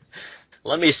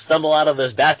 Let me stumble out of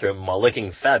this bathroom while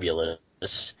looking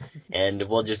fabulous, and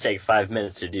we'll just take 5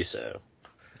 minutes to do so.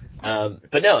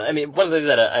 But no, I mean, one of the things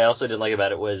that I also didn't like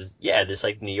about it was, this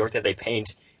like New York that they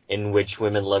paint, in which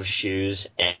women love shoes,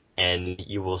 and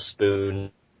you will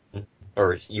swoon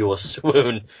for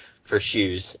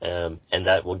shoes, and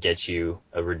that will get you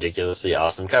a ridiculously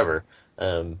awesome cover.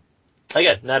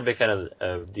 Again, not a big fan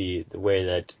of the way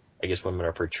that I guess women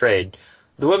are portrayed.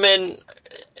 The women,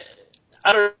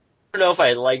 I don't know if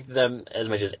I like them as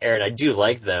much as Aaron. I do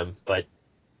like them, but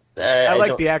I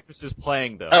like the actresses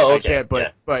playing them. Oh, okay. I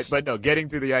can't, but no, getting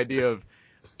to the idea of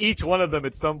each one of them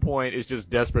at some point is just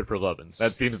desperate for loving.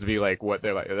 That seems to be like what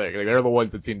they're like. They're the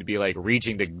ones that seem to be like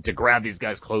reaching to grab these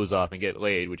guys' clothes off and get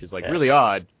laid, which is like really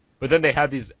odd. But then they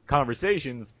have these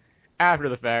conversations after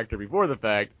the fact or before the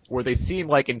fact where they seem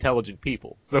like intelligent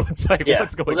people. So it's like,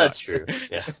 what's going on? Well, that's true.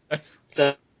 Yeah.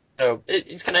 So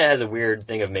it kind of has a weird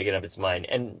thing of making up its mind.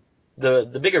 And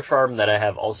the bigger problem that I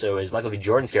have also is Michael B.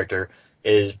 Jordan's character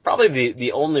is probably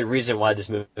the only reason why this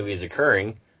movie is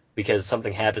occurring, because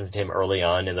something happens to him early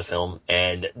on in the film,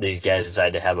 and these guys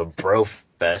decide to have a bro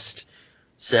fest.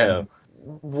 So,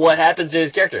 what happens to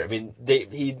his character? I mean,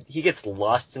 he gets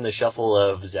lost in the shuffle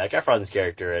of Zac Efron's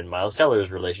character and Miles Teller's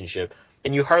relationship,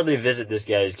 and you hardly visit this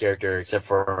guy's character except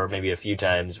for maybe a few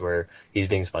times where he's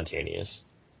being spontaneous.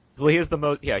 Well, he is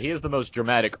the most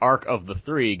dramatic arc of the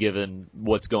three, given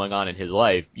what's going on in his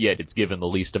life. Yet it's given the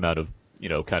least amount of,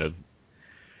 kind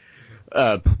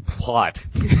of plot.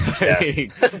 Yeah.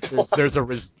 There's a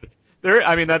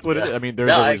that's what it is. I mean,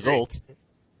 there's a result.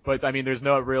 But, I mean, there's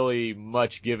not really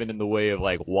much given in the way of,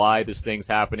 like, why this thing's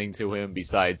happening to him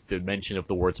besides the mention of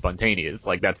the word spontaneous.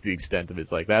 Like, that's the extent of it.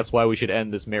 It's like, that's why we should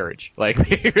end this marriage. Like,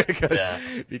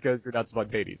 because you're not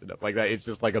spontaneous enough. Like, that, it's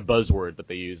just like a buzzword that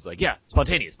they use. Like, yeah,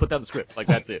 spontaneous, put down the script. Like,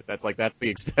 that's it. That's the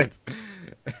extent.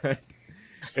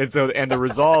 And the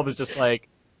resolve is just like,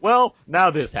 well, now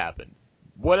this happened.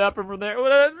 What happened from there?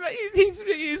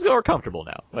 He's more comfortable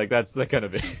now. Like, that's the kind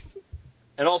of it.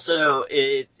 And also,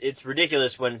 it's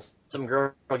ridiculous when some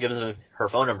girl gives him her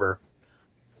phone number,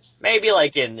 maybe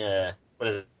like in,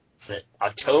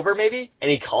 October maybe? And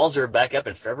he calls her back up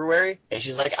in February, and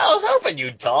she's like, I was hoping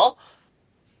you'd call.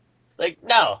 Like,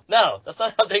 no, that's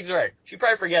not how things work. She'd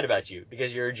probably forget about you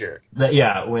because you're a jerk.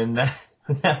 When that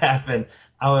happened,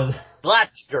 I was...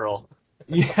 Glasses girl.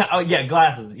 Yeah,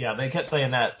 glasses. Yeah, they kept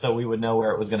saying that so we would know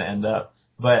where it was going to end up.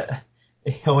 But...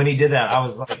 when he did that, I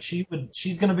was like,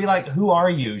 she's gonna be like, who are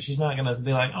you? She's not gonna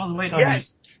be like, oh, wait, no.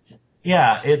 Yes.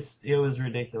 Yeah, it was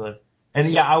ridiculous. And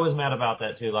yeah, I was mad about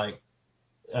that too. Like,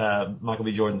 Michael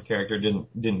B. Jordan's character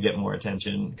didn't get more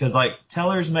attention. Cause like,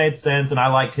 Teller's made sense, and I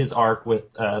liked his arc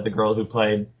with, the girl who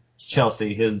played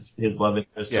Chelsea, his love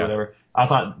interest or whatever. I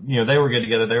thought, they were good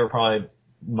together. They were probably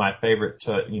my favorite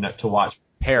to watch.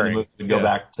 Pairing. The movie to go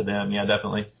back to them. Yeah,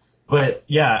 definitely. But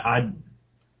yeah,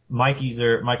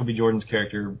 Michael B. Jordan's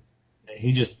character,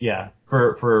 he just,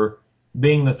 for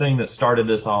being the thing that started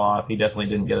this all off, he definitely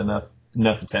didn't get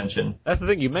enough attention. That's the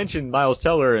thing. You mentioned Miles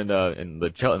Teller and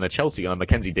the Chelsea on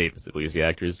Mackenzie Davis, I believe is the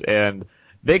actors, and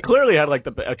they clearly had like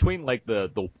between like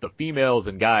the females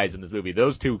and guys in this movie,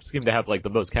 those two seem to have like the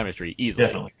most chemistry easily.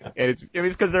 Definitely. And it's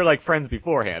because they're like friends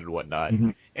beforehand and whatnot,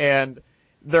 and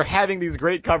they're having these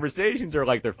great conversations, or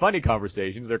like they're funny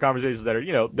conversations. They're conversations that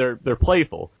are, they're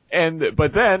playful.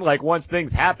 But then, like, once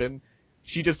things happen,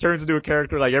 she just turns into a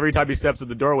character, like, every time he steps in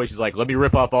the doorway, she's like, let me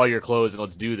rip off all your clothes and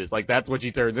let's do this. Like, that's what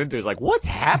she turns into. It's like, what's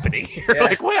happening here? Yeah.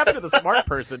 Like, what happened to the smart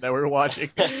person that we're watching?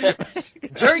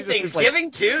 During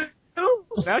Thanksgiving, too?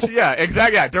 Now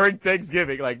exactly, during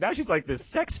Thanksgiving. Like, now she's like this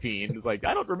sex fiend. It's like,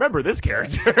 I don't remember this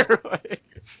character.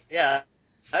 Yeah.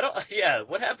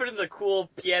 What happened to the cool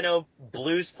piano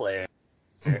blues player?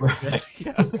 Right.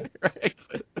 Right.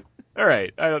 All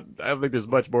right, I don't think there's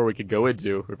much more we could go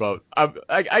into about.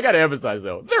 I gotta emphasize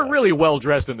though, they're really well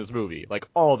dressed in this movie, like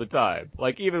all the time.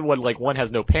 Like even when like one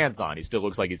has no pants on, he still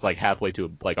looks like he's like halfway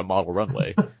to like a model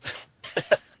runway.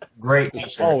 Great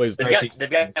t-shirts. Always.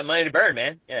 They've got money to burn,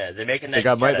 man. Yeah, they're making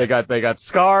that. They got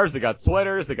scarves, they got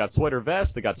sweaters, they got sweater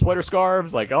vests, they got sweater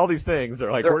scarves, like all these things.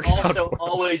 They're like working out. They're also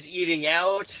always eating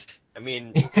out. I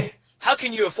mean, how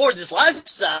can you afford this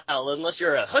lifestyle unless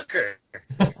you're a hooker?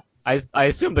 I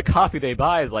assume the coffee they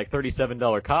buy is like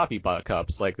 $37 coffee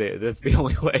cups. Like that's the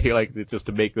only way, like just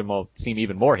to make them all seem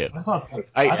even more hip.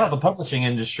 I thought the publishing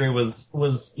industry was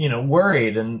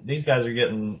worried, and these guys are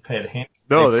getting paid handsomely.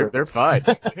 No, they're fine.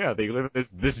 Yeah, they live in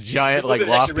this giant like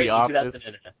lofty office.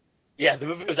 Yeah, the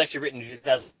movie was actually written in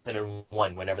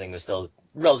 2001 when everything was still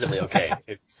relatively okay.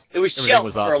 It was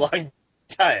shelved for a long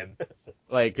time.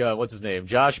 Like, what's his name?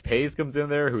 Josh Pace comes in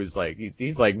there, who's like,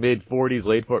 he's like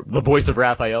mid-40s, the voice of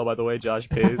Raphael, by the way, Josh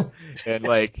Pace. and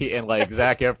like,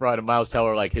 Zac Efron and Miles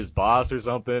Teller are like his boss or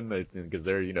something, because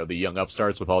they're, the young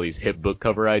upstarts with all these hip book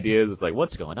cover ideas. It's like,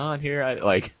 what's going on here?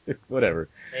 Whatever.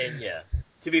 And yeah,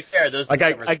 to be fair, those book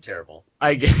covers are terrible.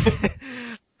 I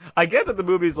get that the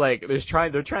movie's like, they're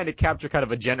trying to capture kind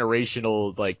of a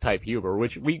generational, like, type humor,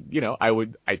 which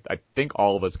I think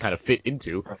all of us kind of fit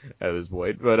into at this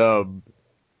point, but,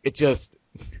 it just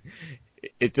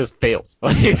fails.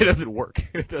 It doesn't work.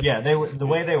 Yeah, the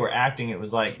way they were acting, it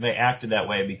was like they acted that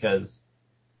way because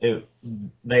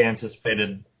they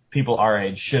anticipated people our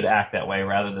age should act that way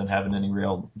rather than having any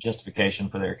real justification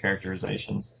for their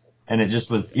characterizations. And it just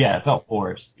was, it felt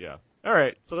forced. Yeah. All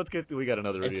right, so we got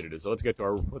another review to do. So let's get to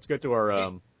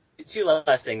our two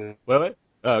last things. What?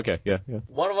 Oh, okay, yeah.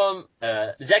 One of them,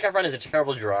 Zac Efron is a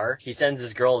terrible drawer. He sends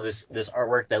this girl this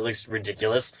artwork that looks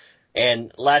ridiculous.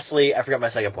 And lastly, I forgot my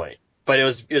second point, but it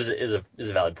was a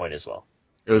valid point as well.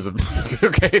 It was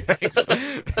okay. Thanks.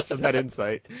 That's for that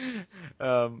insight.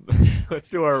 Let's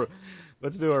do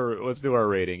our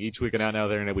rating. Each week on Out Now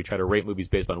There Internet, we try to rate movies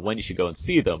based on when you should go and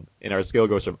see them. And our scale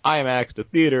goes from IMAX to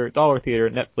theater, dollar theater,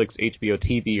 Netflix, HBO,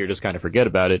 TV, or just kind of forget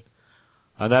about it.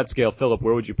 On that scale, Philip,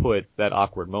 where would you put that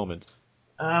awkward moment?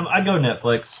 I'd go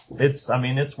Netflix.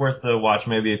 It's worth the watch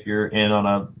maybe if you're in on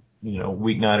a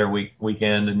weeknight or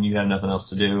weekend and you have nothing else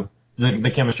to do.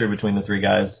 The chemistry between the three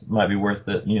guys might be worth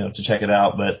it, to check it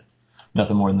out, but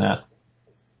nothing more than that.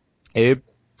 Abe?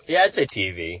 Yeah, I'd say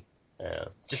TV.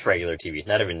 Just regular TV,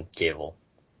 not even cable.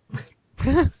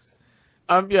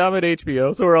 I'm at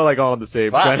HBO, so we're all all in the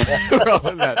same kind of, we're all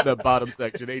in the bottom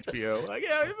section, HBO.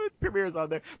 It premieres on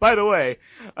there. By the way,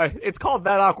 it's called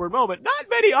That Awkward Moment. Not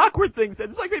many awkward things.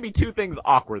 It's like maybe two things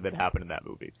awkward that happen in that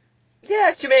movie.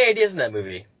 Yeah, too many ideas in that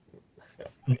movie.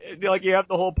 Like, you have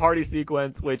the whole party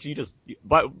sequence, which you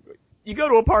go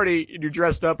to a party and you're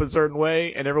dressed up a certain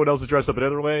way and everyone else is dressed up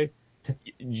another way.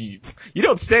 You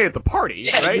don't stay at the party,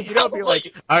 right? You don't be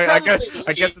like, I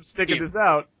guess I'm sticking this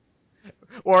out.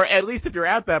 Or at least if you're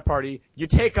at that party, you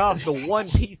take off the one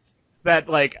piece that,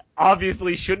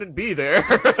 obviously shouldn't be there.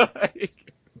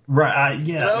 Right,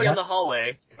 yeah. Throw it in the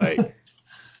hallway.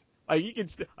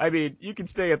 You can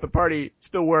stay at the party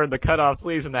still wearing the cutoff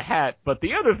sleeves and the hat, but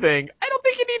the other thing, I don't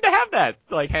think you need to have that,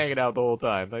 hanging out the whole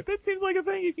time. That seems like a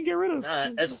thing you can get rid of.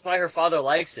 That's why her father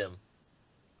likes him.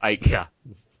 Yeah.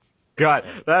 God,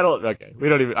 okay. I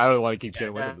don't want to keep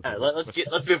getting into this.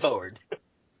 Let's move forward.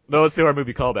 No, let's do our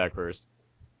movie callback first.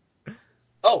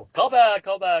 Oh,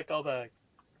 callback.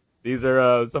 These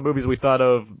are some movies we thought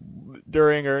of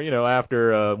during or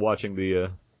after watching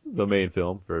the main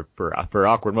film for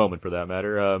Awkward Moment, for that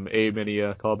matter. Abe, any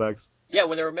callbacks? Yeah,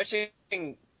 when they were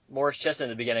mentioning Morris Chestnut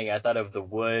in the beginning, I thought of The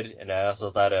Wood, and I also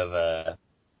thought of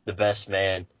The Best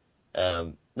Man.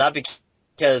 Not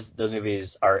because those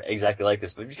movies are exactly like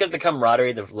this, but because the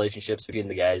camaraderie, the relationships between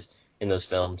the guys in those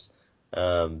films.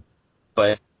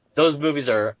 But those movies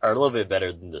are a little bit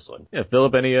better than this one. Yeah,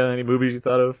 Philip, any movies you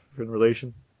thought of in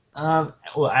relation?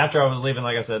 Well, after I was leaving,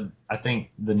 like I said, I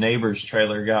think The Neighbors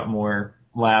trailer got more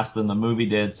laughs than the movie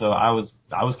did, so I was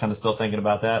kind of still thinking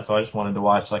about that, so I just wanted to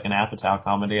watch an Apatow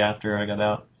comedy after I got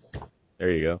out.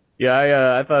 There you go.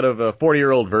 Yeah, I thought of a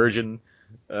 40-Year-Old Virgin,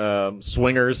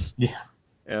 Swingers,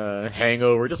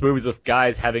 Hangover, just movies of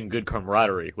guys having good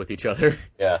camaraderie with each other.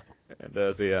 Yeah.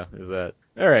 And so yeah, there's that.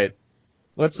 All right,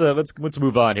 let's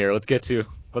move on here. Let's get to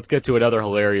another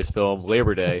hilarious film,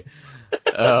 Labor Day.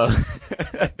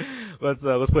 Let's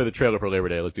play the trailer for Labor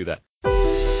Day. Let's do that.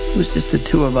 It was just the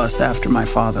two of us after my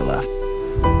father left.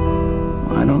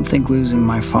 I don't think losing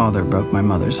my father broke my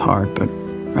mother's heart, but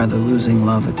rather losing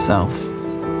love itself.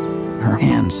 Her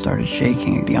hands started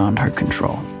shaking beyond her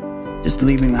control. Just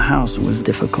leaving the house was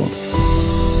difficult. I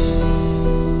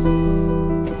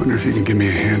wonder if you can give me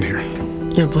a hand here.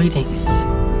 You're bleeding.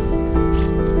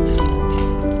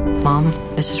 Mom,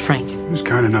 this is Frank. He was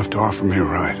kind enough to offer me a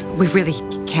ride. We really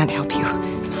can't help you.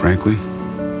 Frankly,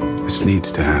 this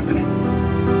needs to happen.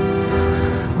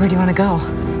 Where do you want to go?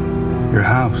 Your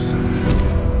house.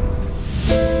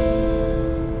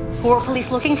 For police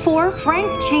looking for Frank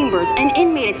Chambers, an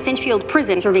inmate at Finchfield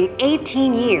Prison serving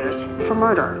 18 years for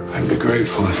murder. I'd be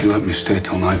grateful if you let me stay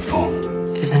till nightfall.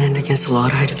 Isn't it against the law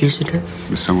to hide a fugitive?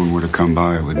 If someone were to come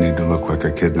by, it would need to look like I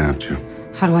kidnapped you.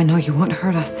 How do I know you won't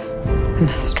hurt us? I'm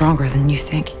stronger than you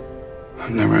think.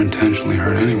 I've never intentionally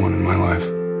hurt anyone in my life.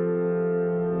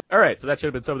 All right, so that should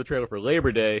have been some of the trailer for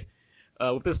Labor Day.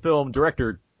 With this film,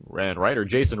 director and writer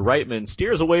Jason Reitman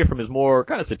steers away from his more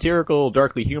kind of satirical,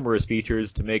 darkly humorous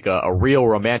features to make a real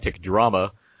romantic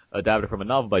drama adapted from a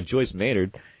novel by Joyce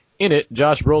Maynard. In it,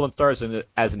 Josh Brolin stars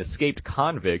as an escaped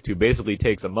convict who basically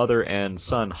takes a mother and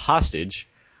son hostage,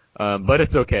 but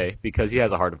it's okay because he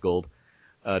has a heart of gold,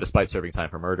 despite serving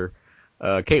time for murder.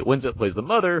 Kate Winslet plays the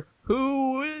mother,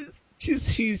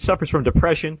 she suffers from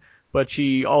depression, but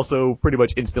she also pretty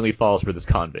much instantly falls for this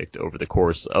convict over the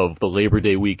course of the Labor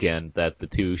Day weekend that the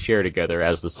two share together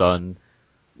as the son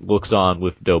looks on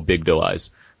with big doe eyes.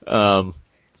 So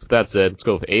with that said, let's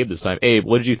go with Abe this time. Abe,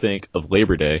 what did you think of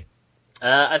Labor Day?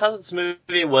 I thought this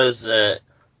movie was a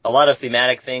lot of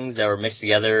thematic things that were mixed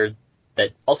together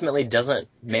that ultimately doesn't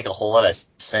make a whole lot of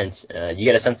sense. You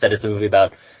get a sense that it's a movie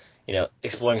about,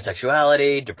 exploring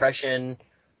sexuality, depression,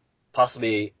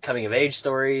 possibly coming of age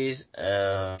stories,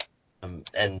 and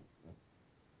I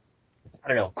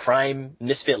don't know, crime,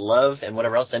 misfit love, and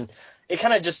whatever else. And it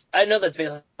kind of I know that's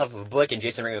based off of a book, and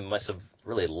Jason Reitman must have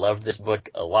really loved this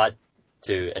book a lot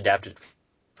to adapt it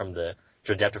for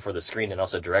the screen and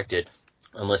also direct it,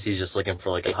 unless he's just looking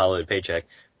for like a Hollywood paycheck.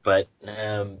 But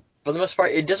for the most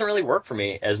part, it doesn't really work for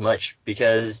me as much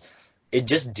because it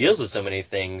just deals with so many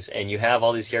things, and you have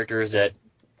all these characters that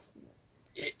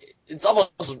it's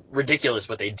almost ridiculous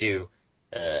what they do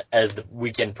as the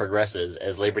weekend progresses,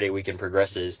 as Labor Day weekend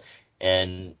progresses,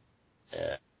 and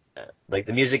like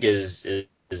the music is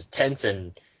tense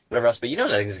and whatever else, but you know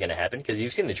nothing's going to happen because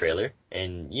you've seen the trailer,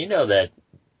 and you know that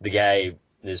the guy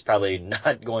is probably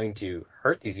not going to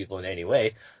hurt these people in any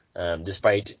way,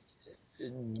 despite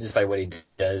what he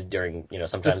does during,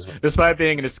 sometimes. Despite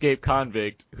being an escaped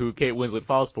convict who Kate Winslet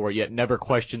falls for, yet never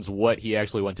questions what he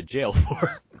actually went to jail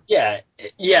for. Yeah,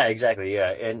 exactly, yeah.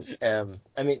 And,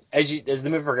 I mean, as the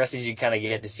movie progresses, you kind of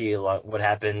get to see what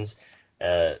happens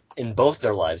in both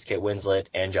their lives, Kate Winslet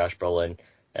and Josh Brolin.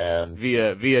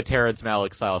 Via Terrence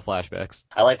Malick style flashbacks.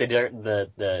 I like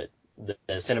the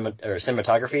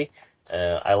cinematography.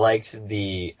 I like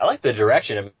the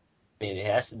direction. I mean,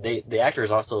 the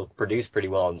actors also produce pretty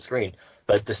well on the screen,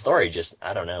 but the story just,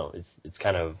 I don't know, it's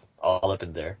kind of all up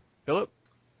in there. Philip?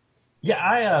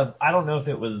 Yeah, I don't know if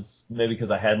it was maybe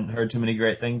because I hadn't heard too many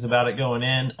great things about it going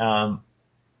in.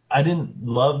 I didn't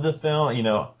love the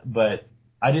film, but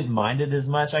I didn't mind it as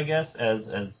much, I guess,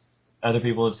 as other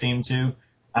people have seemed to.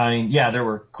 I mean, yeah, there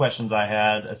were questions I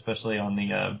had, especially on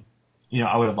the, I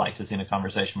would have liked to have seen a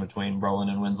conversation between Brolin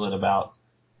and Winslet about,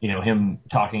 him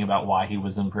talking about why he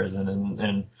was in prison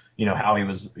and how he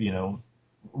was,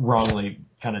 wrongly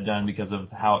kind of done because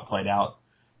of how it played out.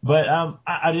 But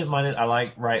I didn't mind it. I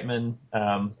like Reitman.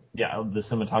 The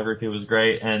cinematography was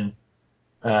great. And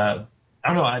I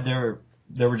don't know,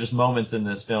 there were just moments in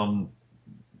this film,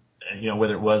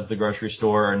 whether it was the grocery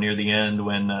store or near the end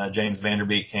when James Van Der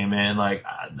Beek came in, like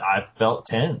I felt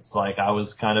tense. Like I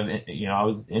was kind of, I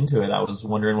was into it. I was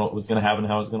wondering what was going to happen,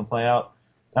 how it was going to play out.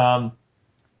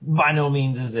 By no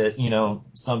means is it,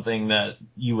 something that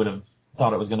you would have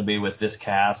thought it was going to be with this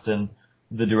cast and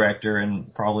the director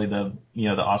and probably the, the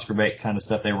Oscar bait kind of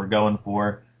stuff they were going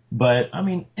for. But I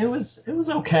mean, it was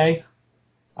okay.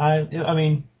 I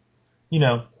mean,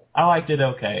 I liked it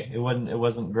okay. It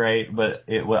wasn't great, but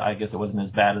I guess it wasn't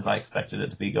as bad as I expected it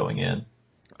to be going in.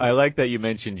 I like that you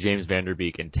mentioned James Van Der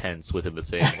Beek and tense within the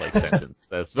same sentence.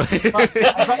 That's funny. I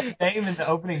saw his name in the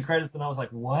opening credits and I was like,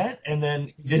 what? And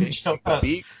then he didn't show up.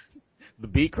 The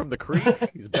Beak from the Creek?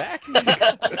 He's back?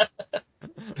 The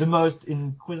most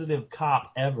inquisitive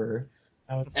cop ever.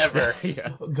 Ever.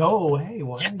 Yeah. Go away.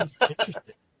 Why are you so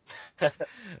interested?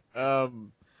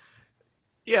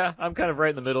 Yeah, I'm kind of right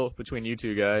in the middle between you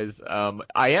two guys.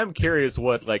 I am curious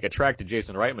what attracted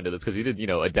Jason Reitman to this, because he did,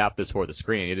 adapt this for the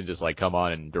screen. He didn't just come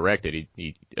on and direct it.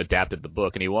 He adapted the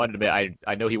book, and he wanted to make.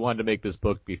 I know he wanted to make this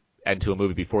book into a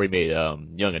movie before he made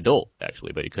Young Adult,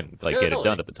 actually, but he couldn't get it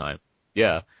done at the time.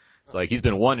 Yeah, it's he's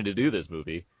been wanting to do this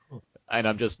movie, and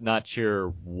I'm just not sure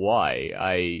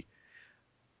why.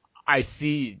 I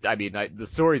see. I mean, the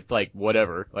story's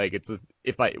whatever.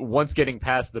 Once getting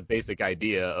past the basic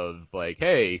idea of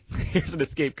hey, here's an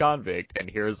escaped convict and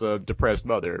here's a depressed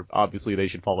mother. Obviously, they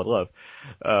should fall in love.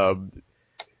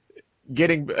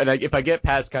 If I get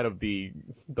past kind of the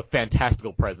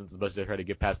fantastical presence, as much as I try to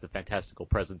get past the fantastical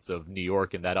presence of New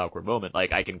York in that awkward moment,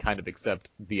 I can kind of accept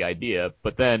the idea.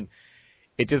 But then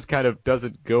it just kind of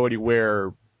doesn't go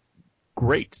anywhere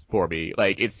great for me.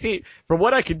 From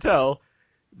what I can tell,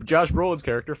 Josh Brolin's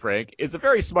character, Frank, is a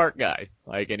very smart guy.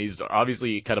 And he's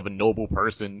obviously kind of a noble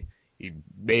person. He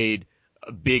made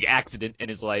a big accident in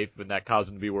his life, and that caused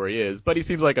him to be where he is. But he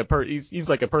seems like a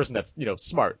person that's,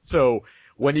 smart. So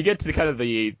when you get to kind of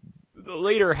the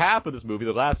later half of this movie,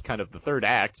 the last kind of the third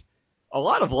act, a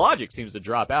lot of logic seems to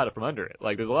drop out from under it.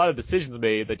 Like, there's a lot of decisions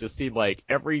made that just seem like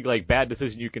every, like, bad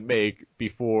decision you can make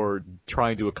before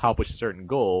trying to accomplish a certain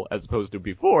goal, as opposed to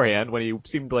beforehand, when he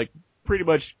seemed like pretty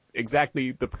much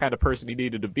exactly the kind of person he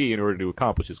needed to be in order to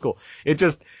accomplish his goal. It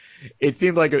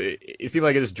seemed like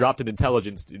it just dropped in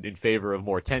intelligence in favor of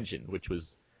more tension, which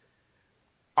was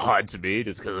odd to me,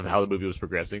 just because of how the movie was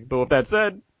progressing. But with that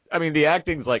said, I mean, the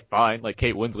acting's, like, fine. Like,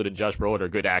 Kate Winslet and Josh Brolin are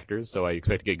good actors, so I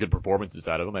expect to get good performances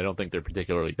out of them. I don't think they're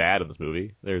particularly bad in this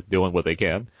movie. They're doing what they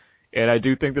can. And I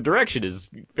do think the direction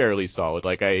is fairly solid.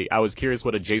 Like, I was curious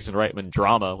what a Jason Reitman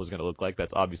drama was going to look like.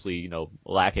 That's obviously, you know,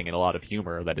 lacking in a lot of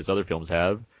humor that his other films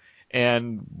have.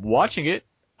 And watching it,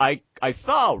 I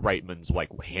saw Reitman's, like,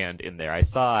 hand in there. I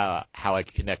saw how I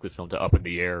could connect this film to Up in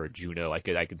the Air or Juno. I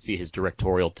could see his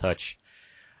directorial touch.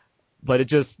 But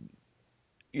it was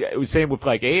same with,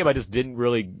 like, Abe. I just didn't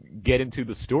really get into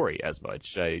the story as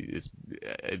much.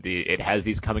 It has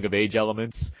these coming of age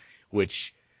elements,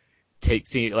 which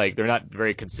they're not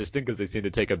very consistent because they seem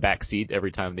to take a back seat every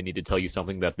time they need to tell you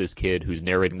something that this kid who's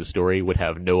narrating the story would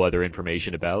have no other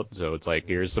information about. So it's like,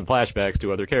 here's some flashbacks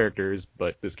to other characters,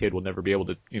 but this kid will never be able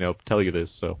to, you know, tell you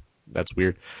this. So that's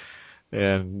weird.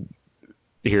 And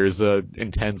here's a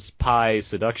intense pie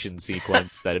seduction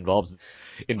sequence that involves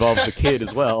the kid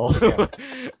as well.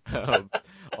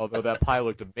 Although that pie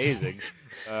looked amazing.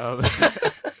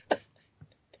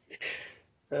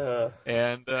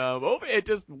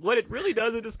 What it really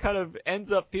does, it just kind of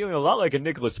ends up feeling a lot like a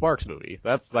Nicholas Sparks movie.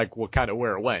 That's like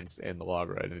where it went in the long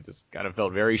run. It just kind of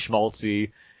felt very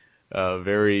schmaltzy,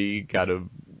 very kind of,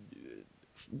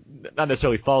 not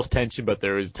necessarily false tension, but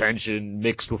there was tension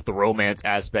mixed with the romance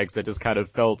aspects that just kind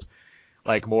of felt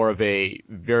like more of a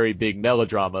very big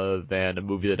melodrama than a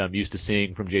movie that I'm used to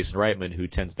seeing from Jason Reitman, who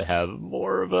tends to have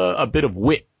more of a bit of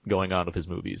wit going on with his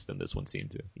movies than this one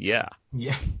seemed to. Yeah.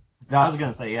 Yeah. No, I was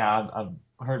going to say, yeah, I've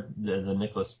heard the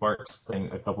Nicholas Sparks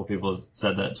thing. A couple people have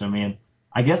said that to me, and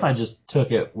I guess I just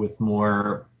took it with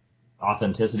more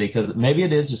authenticity, because maybe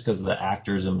it is just because of the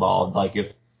actors involved. Like,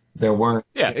 if there weren't...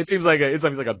 Yeah, it seems like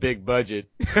a big budget,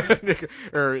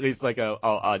 or at least like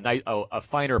a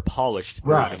finer polished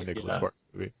version of Nicholas Sparks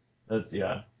movie. That's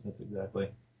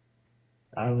exactly.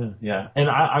 I don't know. Yeah, and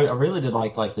I really did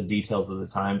like the details of the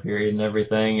time period and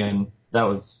everything, and that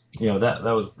was, you know, that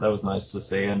was nice to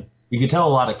see, and you could tell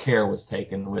a lot of care was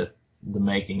taken with the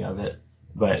making of it,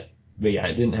 but yeah,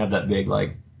 it didn't have that big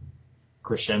like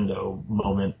crescendo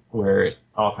moment where it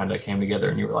all kind of came together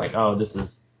and you were like, oh, this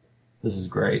is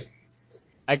great.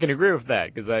 I can agree with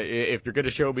that, because if you're going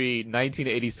to show me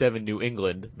 1987 New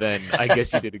England, then I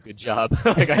guess you did a good job.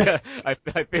 Like I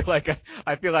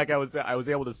feel like I was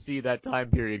able to see that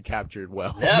time period captured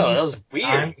well. No, that was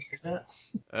weird.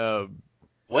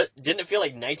 What, didn't it feel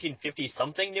like 1950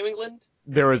 something New England?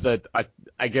 There was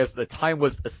I guess the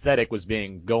timeless aesthetic was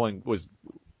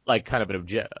like kind of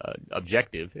an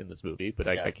objective in this movie, but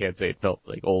I can't say it felt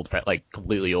like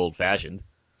completely old fashioned.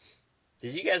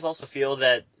 Did you guys also feel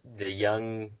that the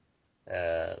young,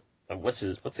 what's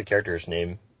the character's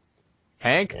name?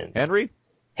 Henry?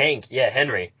 Hank, yeah,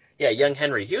 Henry. Yeah, young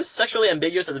Henry. He was sexually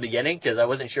ambiguous at the beginning because I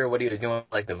wasn't sure what he was doing with,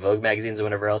 like, the Vogue magazines or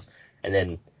whatever else. And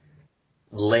then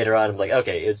later on, I'm like,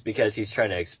 okay, it's because he's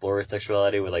trying to explore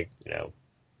sexuality with, like, you know,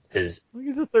 his...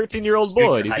 He's a 13-year-old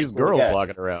boy. He sees girls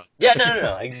walking around. Yeah,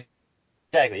 no.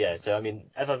 Exactly, yeah. So, I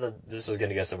mean, I thought that this was going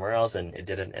to go somewhere else, and it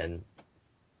didn't, and...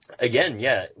 Again,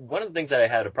 yeah, one of the things that I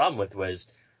had a problem with was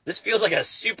this feels like a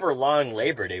super long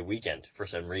Labor Day weekend for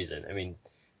some reason. I mean,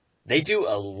 they do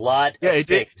a lot of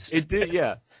things. It did,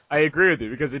 yeah. I agree with you,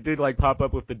 because it did like pop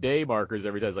up with the day markers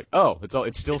every time. It's like, oh,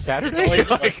 it's still Saturday? It's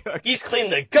like, he's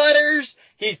cleaned the gutters,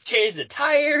 he's changed the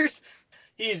tires,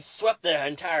 he's swept the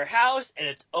entire house, and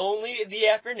it's only the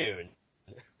afternoon.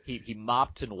 He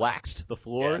mopped and waxed the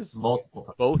floors? Yes, multiple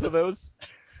times. Both of those?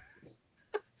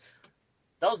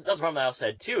 That was the problem I also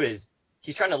had, too, is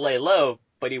he's trying to lay low,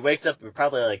 but he wakes up at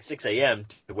probably like 6 a.m.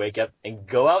 to wake up and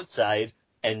go outside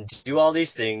and do all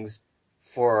these things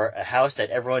for a house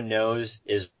that everyone knows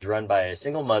is run by a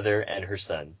single mother and her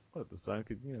son. Well, the son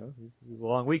could, you know, it's a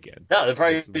long weekend. No, they're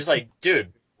probably just like,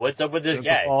 dude, what's up with this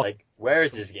guy? Like, where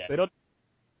is this guy?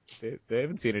 They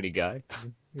haven't seen any guy.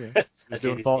 Yeah, he's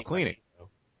doing fall cleaning.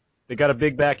 They got a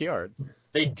big backyard.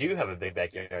 They do have a big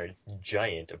backyard. It's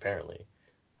giant, apparently.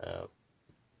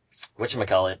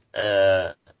 Whatchamacallit.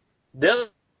 The other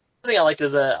thing I liked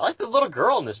is I liked the little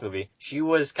girl in this movie. She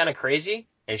was kind of crazy,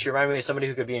 and she reminded me of somebody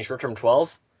who could be in Short Term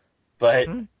 12. But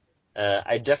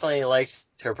I definitely liked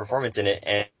her performance in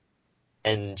it,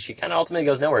 and she kind of ultimately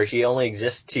goes nowhere. She only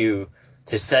exists to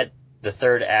set the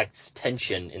third act's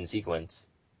tension in sequence.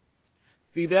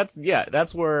 See,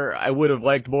 that's where I would have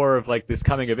liked more of like this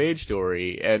coming of age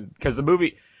story, and because the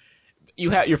movie,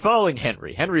 you're following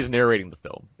Henry. Henry's narrating the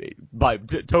film by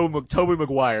Tobey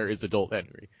Maguire is adult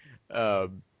Henry,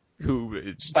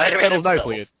 who settles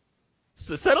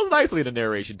nicely into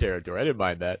narration territory. I didn't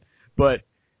mind that, but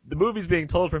the movie's being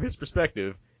told from his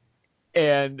perspective,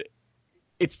 and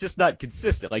it's just not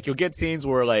consistent. Like, you'll get scenes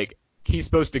where like he's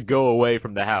supposed to go away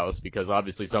from the house because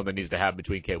obviously something needs to happen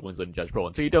between Kate Winslet and Judge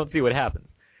Brolin. So you don't see what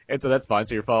happens. And so that's fine.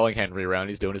 So you're following Henry around.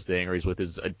 He's doing his thing, or he's with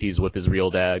his real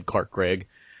dad, Clark Gregg,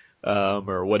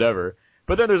 or whatever.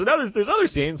 But then there's other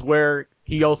scenes where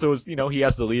he also is, he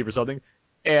has to leave or something.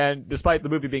 And despite the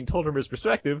movie being told from his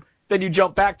perspective, then you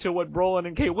jump back to what Brolin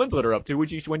and Kate Winslet are up to,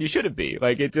 when you shouldn't be.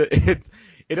 Like, it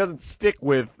doesn't stick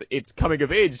with its coming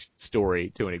of age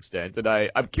story to an extent. And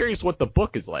I'm curious what the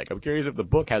book is like. I'm curious if the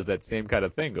book has that same kind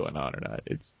of thing going on or not.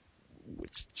 It's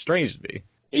strange to me.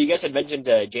 You guys had mentioned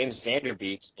James Van Der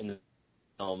Beek in the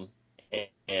film,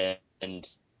 and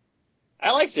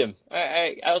I liked him.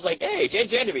 I was like, hey,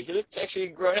 James Van Der Beek, he looks actually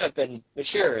grown up and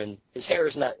mature, and his hair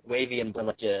is not wavy and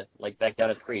like back down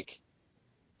at the creek.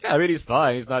 Yeah, I mean, he's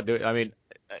fine. He's not doing. I mean,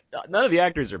 none of the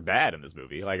actors are bad in this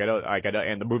movie. I don't,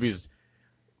 and the movie's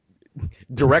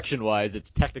direction-wise, it's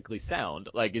technically sound.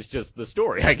 Like, it's just the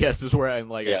story, I guess, is where I'm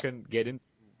like, I couldn't get into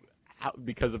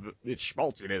because of its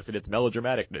schmaltziness and its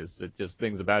melodramaticness. It just,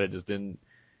 things about it just didn't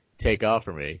take off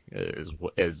for me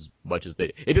as much as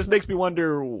they. It just makes me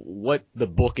wonder what the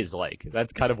book is like.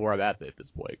 That's kind of where I'm at this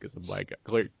point, because I'm like,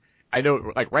 I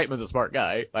know, like, Reitman's a smart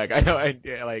guy. Like, I know,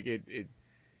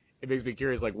 it makes me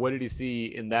curious, like, what did he see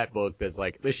in that book that's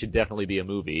like, this should definitely be a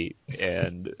movie,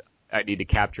 and I need to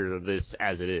capture this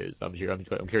as it is. I'm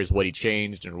curious what he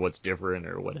changed or what's different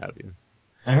or what have you.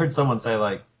 I heard someone say,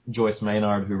 like, Joyce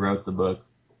Maynard, who wrote the book,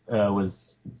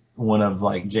 was one of,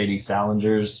 like, J.D.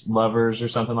 Salinger's lovers or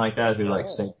something like that, who, like,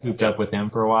 stayed cooped up with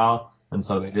him for a while, and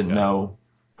so they didn't know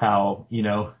how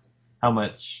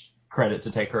much credit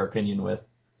to take her opinion with,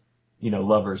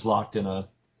 lovers locked in a,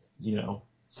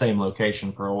 same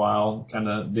location for a while kind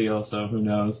of deal, so who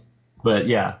knows. But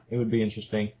yeah, it would be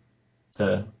interesting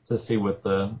to see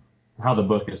how the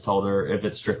book is told, or if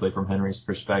it's strictly from Henry's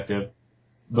perspective.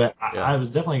 But I was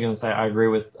definitely going to say I agree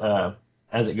with,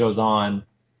 as it goes on,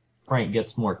 Frank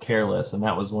gets more careless, and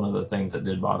that was one of the things that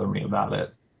did bother me about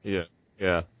it.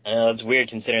 Yeah. I know, it's weird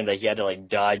considering that he had to, like,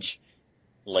 dodge,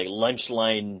 like, lunch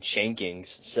line shankings,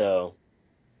 so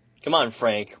come on,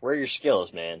 Frank, where are your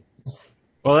skills, man?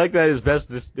 Well, I like that his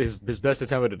best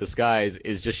attempt at a disguise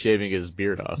is just shaving his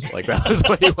beard off. Like, that was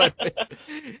what he went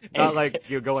with. Not like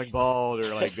going bald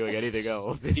or like doing anything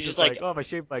else. It's just like, if I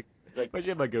shave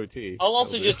my goatee. I'll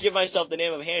also just give myself the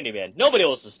name of handyman. Nobody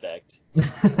will suspect.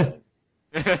 I'm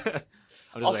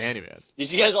just a handyman.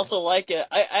 Did you guys also like it?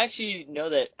 I actually know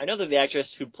that the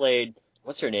actress who played,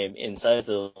 what's her name, in Silence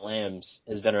of the Lambs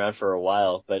has been around for a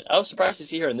while, but I was surprised to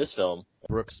see her in this film.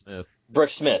 Brooke Smith.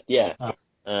 Brooke Smith, yeah.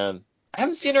 I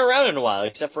haven't seen her around in a while,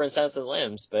 except for in Silence of the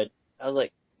Lambs, but I was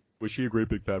like... Was she a great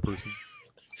big fat person?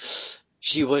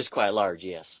 She was quite large,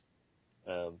 yes.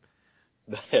 No,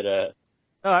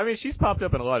 I mean, she's popped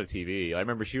up in a lot of TV. I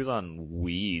remember she was on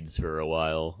Weeds for a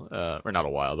while, or not a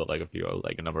while, but like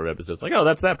a number of episodes. Like, oh,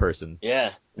 that's that person.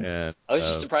 Yeah. And I was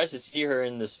just surprised to see her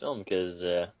in this film, because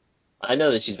I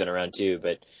know that she's been around too,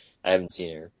 but I haven't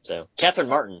seen her. So Catherine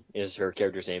Martin is her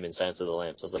character's name in Silence of the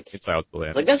Lambs. I was like, Silence of the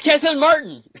Lambs. Like, that's Catherine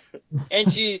Martin,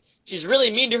 and she's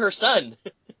really mean to her son.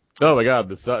 Oh my God,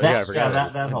 the son! I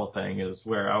forgot. That whole thing is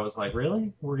where I was like,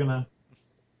 really?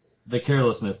 The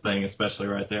carelessness thing, especially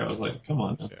right there. I was like, come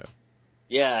on.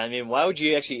 Yeah, I mean, why would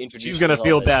you actually introduce? She's gonna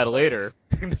feel bad later,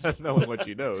 knowing what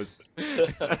she knows.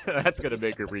 That's gonna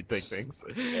make her rethink things.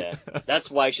 Yeah,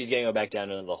 that's why she's gonna go back down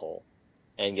into the hole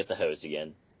and get the hose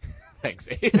again. Thanks,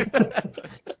 Abe.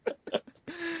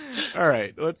 All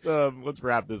right, let's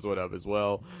wrap this one up as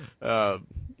well.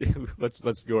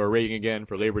 Let's do our rating again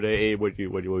for Labor Day. Abe, what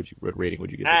rating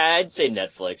would you give it? I'd say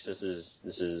Netflix. This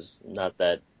is not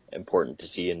that important to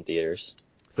see in theaters.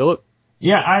 Philip?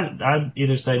 Yeah, I'd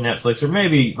either say Netflix or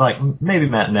maybe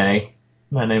Matinee.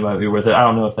 Matinee might be worth it. I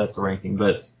don't know if that's a ranking,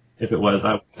 but if it was,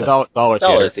 I would say Dollar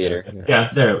Theater. Yeah,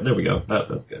 there we go.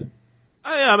 That's good.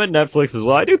 I'm at Netflix as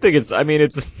well. I do think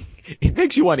it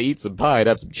makes you want to eat some pie and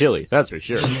have some chili. That's for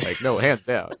sure. Like, no, hands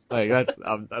down. Like,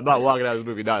 I'm not walking out of the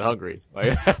movie not hungry.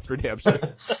 Like, that's for damn sure.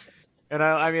 And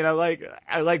I like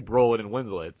Brolin and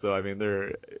Winslet. So I mean,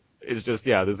 it's just,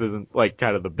 this isn't like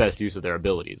kind of the best use of their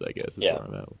abilities, I guess. Is where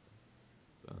I'm at.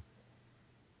 So.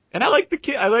 And I like the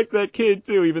kid. I like that kid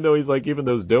too, even though he's like giving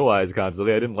those doe eyes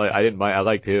constantly. I didn't mind. I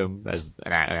liked him as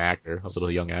an actor, a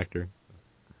little young actor.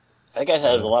 That guy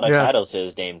has a lot of titles to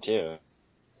his name too.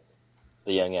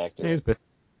 the young actor. Yeah,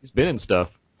 he's been in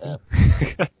stuff. Yeah.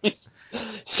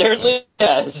 Certainly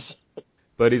has.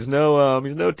 But he's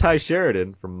no Ty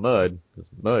Sheridan from Mud.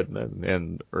 Mud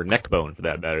or Neckbone for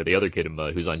that matter. The other kid in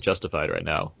Mud who's on Justified right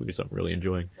now, who's I'm really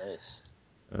enjoying. Nice.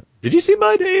 Did you see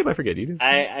Mud, Abe? I forget. You did.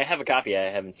 I have a copy. I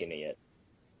haven't seen it yet.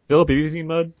 Philip, have you seen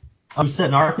Mud? I'm set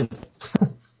in Arkansas.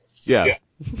 Yeah.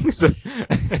 So,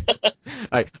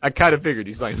 I kind of figured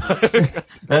you signed Mud.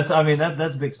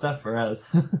 That's big stuff for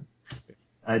us.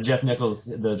 Jeff Nichols,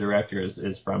 the director,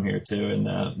 is from here too,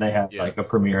 and they had like a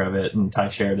premiere of it, and Ty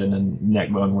Sheridan and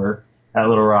Neckbone were at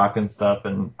Little Rock and stuff,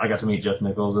 and I got to meet Jeff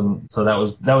Nichols, and so that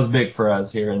was big for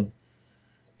us here in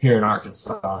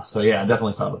Arkansas. So yeah, I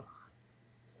definitely saw it.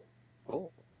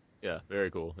 Cool. Yeah,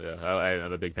 very cool. Yeah,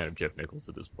 I'm a big fan of Jeff Nichols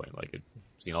at this point. Like, I've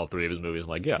seen all 3 of his movies. I'm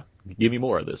like, yeah, give me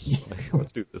more of this. Like,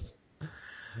 let's do this.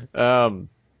 All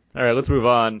right, let's move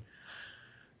on.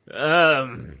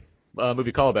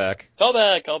 Movie callback.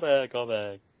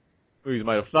 Callback. Movies you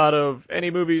might have thought of.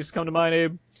 Any movies come to mind,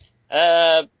 Abe?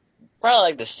 Probably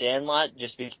like The Sandlot,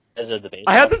 just because of the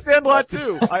baseball. I had The Sandlot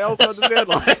too. I also had The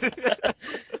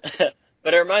Sandlot.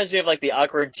 But it reminds me of like the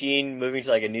awkward teen moving to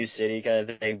like a new city kind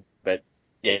of thing. But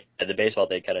yeah, the baseball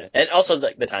thing kind of, and also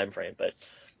the time frame, but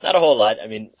not a whole lot. I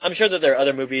mean, I'm sure that there are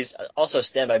other movies. Also,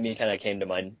 Stand By Me kind of came to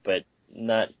mind, but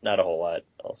not a whole lot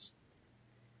else.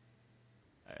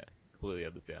 Completely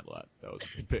had The Sandlot. That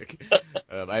was a good pick.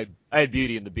 I had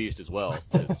Beauty and the Beast as well.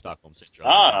 Stockholm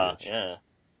Syndrome. Yeah.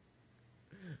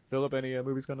 Philip, any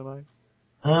movies come to mind?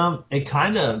 It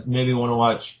kind of made me want to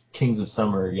watch Kings of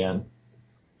Summer again.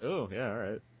 Oh yeah, all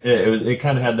right. It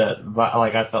kind of had that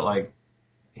like I felt like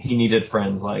he needed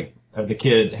friends like the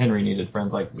kid Henry needed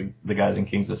friends like the guys in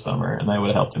Kings of Summer, and they would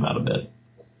have helped him out a bit.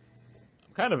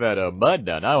 I'm kind of at Mud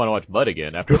now. Now I want to watch Mud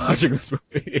again after watching this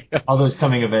movie. All those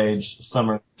coming of age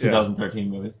summer 2013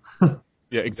 movies.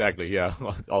 Yeah, exactly. Yeah,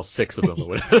 all 6 of them or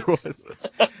whatever it was.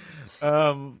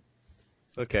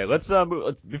 Okay, let's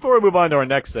before we move on to our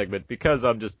next segment, because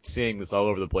I'm just seeing this all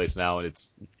over the place now, and it's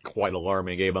quite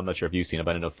alarming. Gabe, I'm not sure if you've seen it,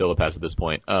 but I don't know if Philip has at this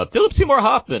point. Philip Seymour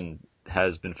Hoffman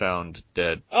has been found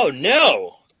dead. Oh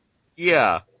no!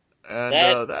 Yeah,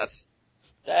 and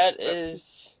it's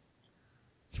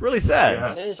really sad.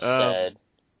 Yeah. That is sad.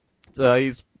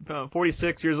 He's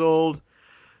 46 years old.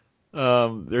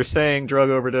 They're saying drug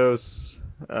overdose.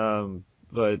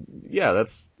 But yeah,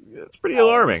 that's pretty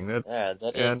alarming.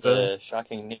 That is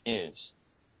shocking news.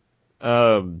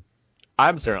 I'm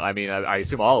certain. I mean, I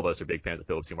assume all of us are big fans of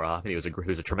Philip Seymour Hoffman. He was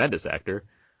a tremendous actor.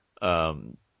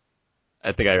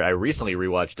 I think I recently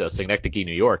rewatched Synecdoche,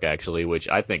 New York, actually, which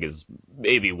I think is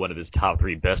maybe one of his top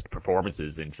 3 best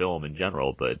performances in film in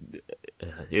general. But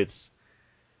it's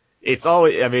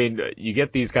always, I mean, you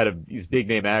get these big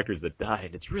name actors that die,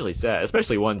 and it's really sad,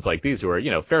 especially ones like these who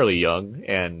are, fairly young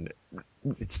and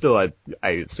still, I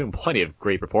assume plenty of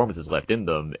great performances left in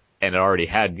them, and already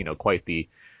had, quite the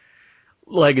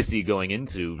legacy going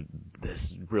into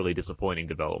this really disappointing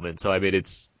development. So, I mean,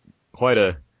 it's quite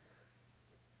a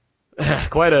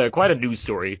news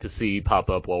story to see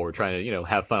pop up while we're trying to,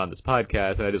 have fun on this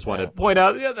podcast. And I just want to point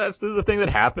out, this is a thing that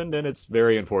happened, and it's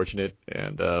very unfortunate.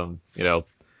 And,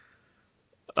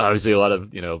 obviously a lot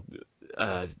of,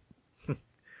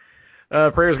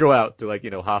 prayers go out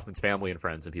to Hoffman's family and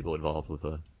friends and people involved with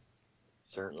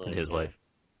certainly in his life.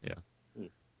 Yeah.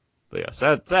 But yeah,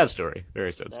 sad story.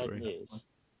 Very sad story. News.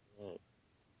 Right.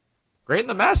 Great in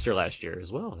The Master last year as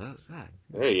well. That was sad.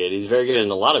 Very good. He's very good in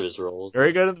a lot of his roles.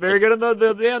 Very good in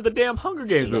the damn Hunger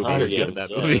Games movie. Hunger He was good in Games,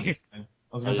 that movie. I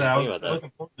was gonna say I was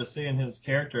looking forward to seeing his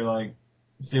character,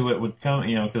 see what would come,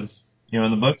 because in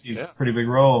the books he's a pretty big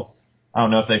role. I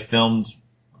don't know if they filmed.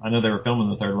 I know they were filming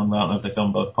the 3rd one, but I don't know if they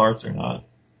filmed both parts or not.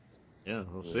 Yeah,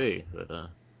 we'll see.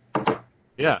 But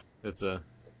yeah, it's a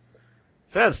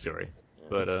sad story.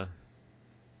 But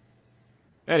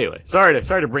anyway, sorry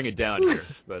to bring it down here,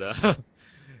 but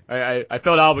I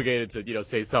felt obligated to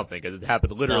say something because it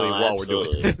happened literally while we're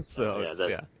doing this. So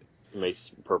it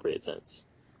makes appropriate sense.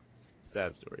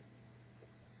 Sad story.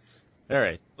 All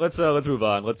right, let's move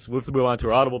on. Let's move on to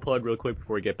our Audible plug real quick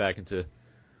before we get back into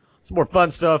some more fun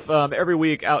stuff. Every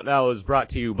week, Out Now is brought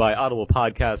to you by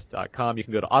audiblepodcast.com. You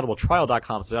can go to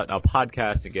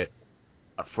audibletrial.com/outnowpodcast and get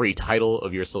a free title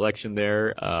of your selection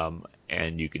there.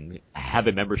 And you can have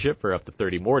a membership for up to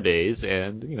 30 more days.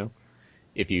 And,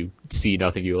 if you see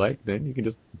nothing you like, then you can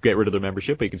just get rid of the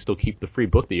membership, but you can still keep the free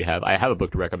book that you have. I have a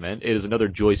book to recommend. It is another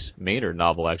Joyce Maynard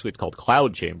novel, actually. It's called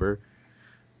Cloud Chamber.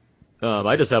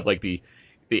 I just have, the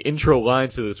intro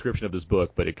lines to the description of this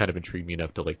book, but it kind of intrigued me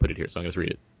enough to, put it here, so I'm going to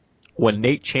read it. When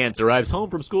Nate Chance arrives home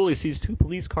from school, he sees 2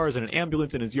 police cars and an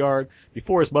ambulance in his yard.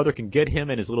 Before his mother can get him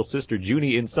and his little sister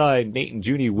Junie inside, Nate and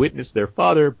Junie witness their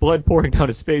father, blood pouring down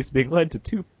his face, being led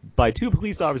by 2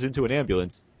 police officers into an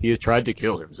ambulance. He has tried to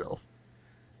kill himself.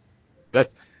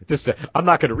 That's just. I'm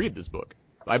not going to read this book.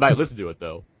 I might listen to it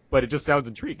though, but it just sounds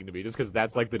intriguing to me, just because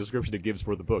that's like the description it gives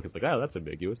for the book. It's like, oh, that's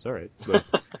ambiguous. All right, but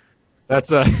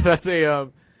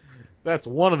that's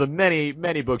one of the many,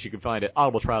 many books you can find at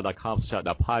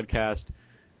audibletrial.com/podcast.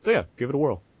 So yeah, give it a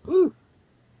whirl. Woo.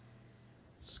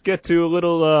 Let's get to a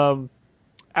little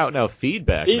out now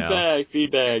feedback now.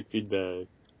 Feedback. This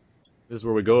is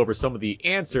where we go over some of the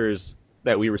answers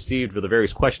that we received for the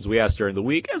various questions we asked during the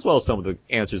week, as well as some of the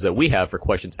answers that we have for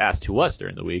questions asked to us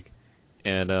during the week.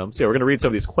 And so yeah, we're going to read some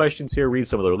of these questions here, read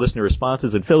some of the listener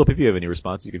responses. And Philip, if you have any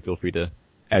responses, you can feel free to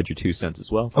add your 2 cents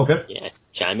as well. Okay. Yeah,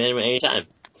 chime in anytime.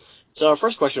 So our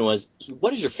first question was,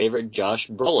 what is your favorite Josh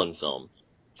Brolin film?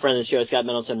 Friend of the show, Scott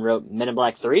Mendelson, wrote Men in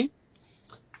Black 3.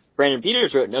 Brandon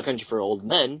Peters wrote No Country for Old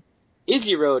Men.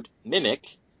 Izzy wrote Mimic.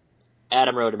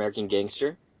 Adam wrote American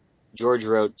Gangster. George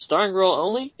wrote Starring Role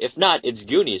Only. If not, it's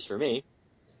Goonies for me.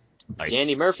 Nice.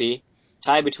 Danny Murphy,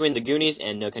 tied between The Goonies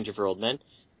and No Country for Old Men.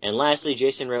 And lastly,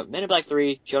 Jason wrote Men in Black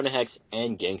 3, Jonah Hex,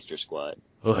 and Gangster Squad.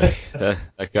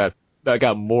 That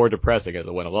got more depressing as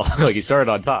it went along. Like, he started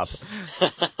on top.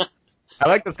 I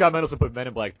like that Scott Mendelson put Men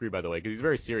in Black 3, by the way, because he's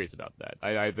very serious about that.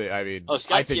 I mean... Oh,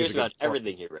 Scott's serious about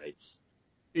everything he writes.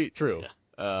 True.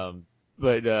 Yeah.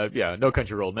 Yeah, No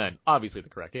Country for Old Men. Obviously the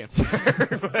correct answer.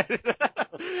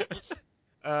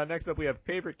 Next up, we have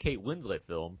favorite Kate Winslet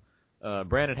film.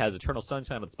 Brandon has Eternal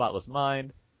Sunshine of the Spotless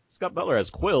Mind. Scott Butler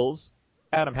has Quills.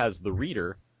 Adam has The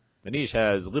Reader. Manish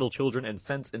has Little Children and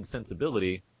Sense and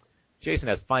Sensibility. Jason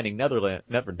has Finding the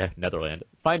Netherlands.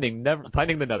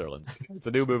 It's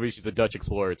a new movie. She's a Dutch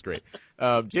explorer. It's great.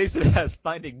 Jason has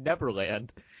Finding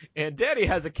Neverland. And Danny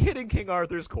has A Kid in King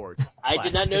Arthur's Court. I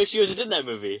did not know she was in that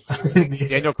movie.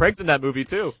 Daniel Craig's in that movie,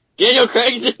 too. Daniel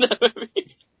Craig's in that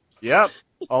movie. Yep.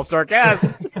 All-star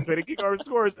cast. Kid in King Arthur's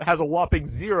Court has a whopping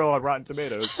 0 on Rotten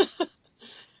Tomatoes.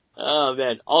 Oh,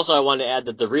 man. Also, I wanted to add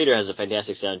that The Reader has a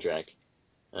fantastic soundtrack.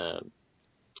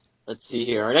 Let's see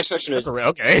here. Our next question is...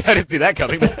 Okay, I didn't see that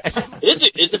coming.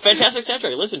 It's a fantastic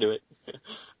soundtrack. Listen to it.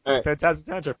 All right. It's a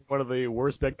fantastic soundtrack. One of the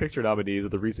worst Best Picture nominees of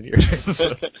the recent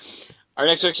years. Our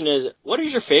next question is, what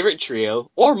is your favorite trio,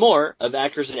 or more, of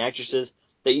actors and actresses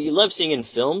that you love seeing in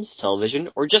films, television,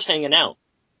 or just hanging out?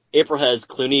 April has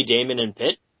Clooney, Damon, and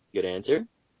Pitt. Good answer.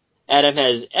 Adam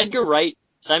has Edgar Wright,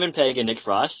 Simon Pegg, and Nick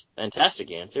Frost.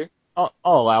 Fantastic answer. I'll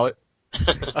allow it.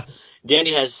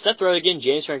 Danny has Seth Rogen,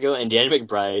 James Franco, and Danny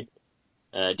McBride.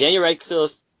 Daniel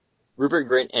Radcliffe, Rupert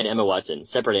Grint, and Emma Watson.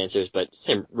 Separate answers, but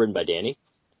same written by Danny.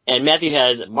 And Matthew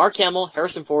has Mark Hamill,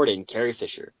 Harrison Ford, and Carrie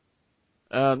Fisher.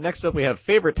 Next up, we have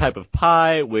favorite type of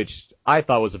pie, which I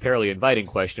thought was a fairly inviting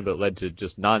question, but led to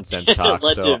just nonsense talk.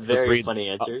 Led to very funny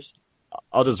answers.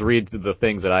 I'll just read the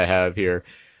things that I have here.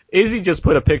 Izzy just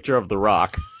put a picture of The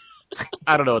Rock.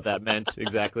 I don't know what that meant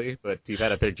exactly, but he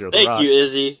had a picture of The Rock. Thank you,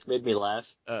 Izzy. Made me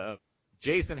laugh.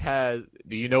 Jason has...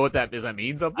 Do you know what that... Does that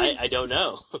mean something? I don't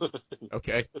know.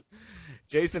 Okay.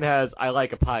 Jason has I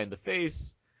like a pie in the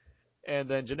face. And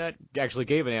then Jeanette actually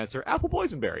gave an answer, apple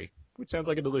boysenberry, which sounds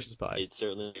like a delicious pie. It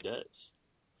certainly does.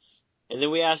 And then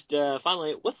we asked,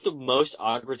 finally, what's the most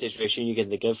awkward situation you can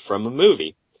think of from a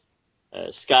movie?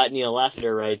 Scott Neil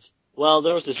Lassiter writes, well,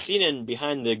 there was a scene in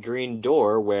Behind the Green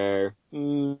Door where...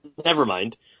 never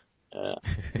mind.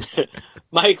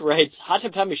 Mike writes, Hot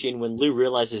Tub Time Machine when Lou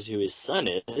realizes who his son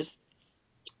is.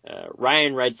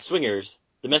 Ryan writes, Swingers,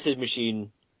 the message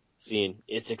machine scene.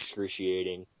 It's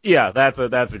excruciating. Yeah, that's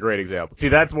a great example. See,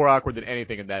 that's more awkward than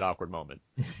anything in that awkward moment.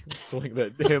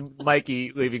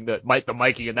 Mikey leaving the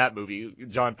Mikey in that movie,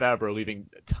 Jon Favreau leaving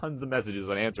tons of messages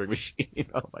on answering machine.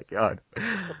 Oh my god.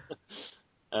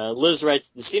 Liz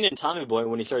writes, the scene in Tommy Boy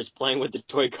when he starts playing with the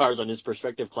toy cars on his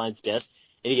prospective client's desk,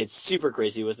 and he gets super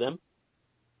crazy with them.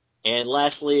 And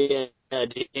lastly,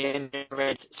 Dan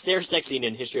writes, stare sex scene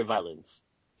in History of Violence.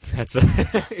 That's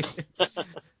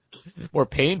more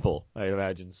painful, I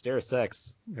imagine. Stare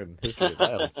sex in History of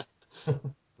Violence.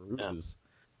 Bruises.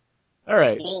 Yeah. All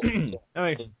right.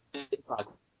 It's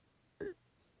awkward.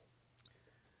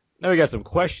 Now we got some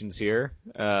questions here.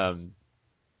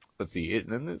 Let's see.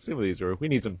 Some of these we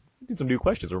need some new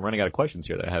questions. We're running out of questions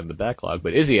here that I have in the backlog.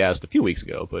 But Izzy asked a few weeks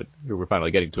ago, but we're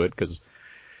finally getting to it because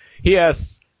he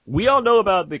asks, we all know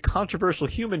about the controversial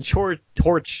Human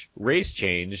Torch race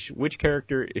change. Which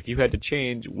character, if you had to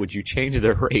change, would you change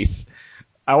their race?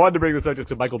 I wanted to bring this up just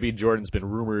because Michael B. Jordan's been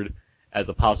rumored as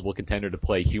a possible contender to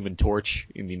play Human Torch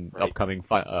in the upcoming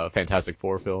Fantastic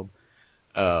Four film.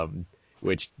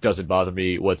 which doesn't bother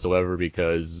me whatsoever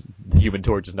because the Human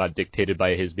Torch is not dictated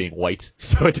by his being white,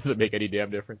 so it doesn't make any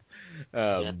damn difference.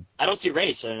 I don't see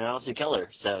race and I don't see color,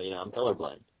 so I'm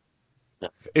colorblind. No.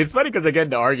 It's funny because I get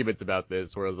into arguments about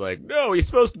this where I was like, no, he's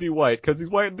supposed to be white because he's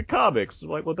white in the comics. I'm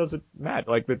like, well, it doesn't matter.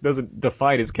 Like, that doesn't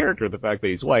define his character, the fact that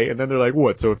he's white. And then they're like,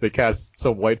 what? So if they cast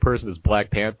some white person as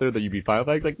Black Panther, then you'd be fine with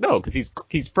that? He's like, no, because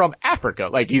he's from Africa.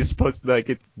 Like, he's supposed to, like,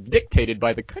 it's dictated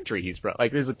by the country he's from.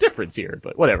 Like, there's a difference here,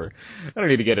 but whatever. I don't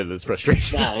need to get into this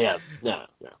frustration. No.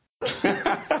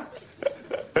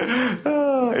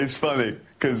 It's funny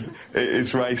because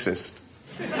it's racist.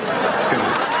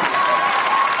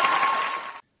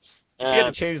 If you had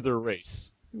to change their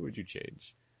race, who would you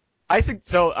change? I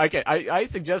suggested I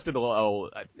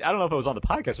don't know if it was on the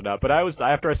podcast or not, but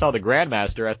after I saw The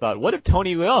Grandmaster, I thought, what if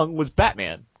Tony Leung was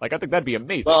Batman? Like, I think that'd be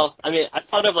amazing. Well, I mean, I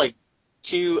thought of like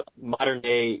 2 modern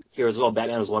day heroes as well.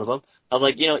 Batman was one of them. I was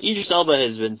like, Idris Elba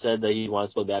has been said that he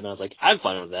wants to play Batman. I was like, I'm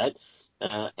fine with that.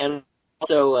 And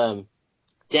also,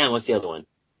 what's the other one?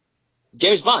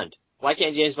 James Bond. Why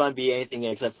can't James Bond be anything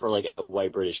except for like a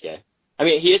white British guy? I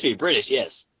mean, he has to be British,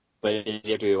 yes. But does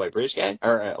he have to be a white British guy?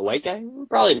 Or a white guy?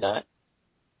 Probably not.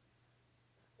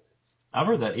 I've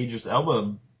heard that Idris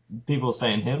Elba, people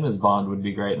saying him as Bond would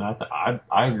be great, and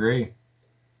I agree.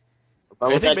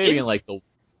 I think maybe in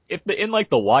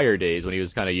the Wire days when he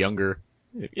was kind of younger.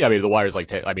 Yeah, I mean, The Wire's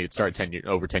like, it started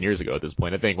over 10 years ago at this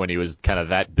point. I think when he was kind of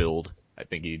that build, I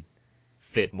think he'd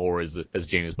fit more as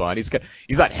James Bond.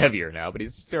 He's not heavier now, but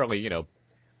he's certainly, a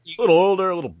little older,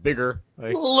 a little bigger.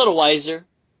 Like, a little wiser.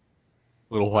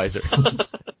 But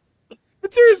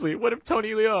seriously, what if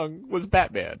Tony Leung was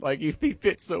Batman? Like, he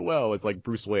fits so well as like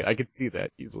Bruce Wayne. I could see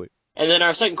that easily. And then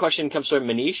our second question comes from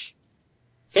Manish.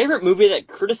 Favorite movie that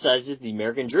criticizes the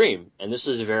American dream? And this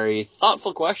is a very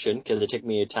thoughtful question because it took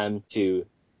me time to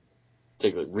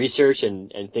research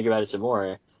and think about it some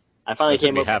more. I finally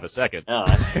came up. Half a second.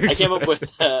 I came up with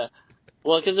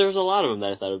because there was a lot of them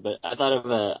that I thought of, but I thought of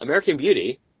American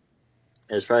Beauty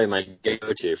as probably my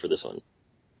go-to for this one.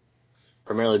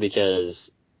 Primarily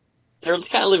because they're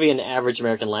kind of living an average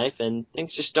American life, and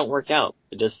things just don't work out.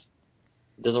 It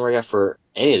doesn't work out for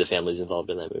any of the families involved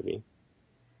in that movie.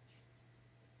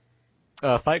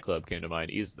 Fight Club came to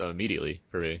mind immediately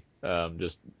for me.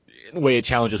 Just in the way it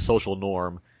challenges social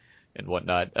norm and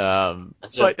whatnot.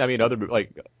 But I mean,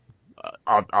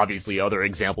 obviously other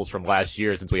examples from last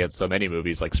year, since we had so many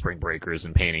movies like Spring Breakers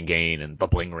and Pain and Gain and The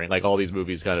Bling Ring, like all these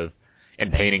movies kind of. And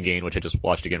Pain and Gain, which I just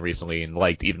watched again recently and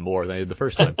liked even more than I did the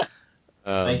first time.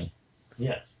 Thank you.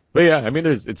 Yes. But yeah, I mean,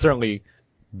 it's certainly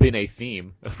been a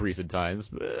theme of recent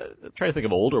times. I'm trying to think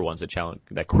of older ones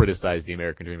that criticize the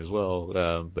American dream as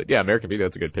well. But yeah, American Beauty,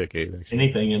 that's a good pick, Abe, actually.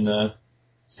 Anything in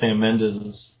Sam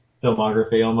Mendes'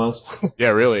 filmography almost. Yeah,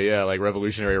 really, yeah, like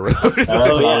Revolutionary Road.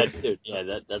 Dude,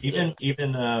 yeah, that's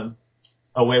even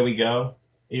Away We Go.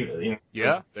 Which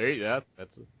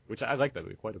I like that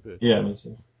movie quite a bit. Yeah, me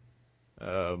too.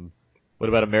 What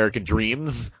about American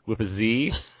Dreams with a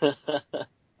Z?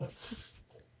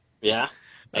 Yeah,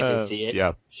 I can see it.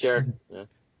 Yeah. Sure. Yeah.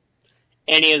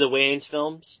 Any of the Wayans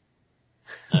films?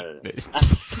 I don't know.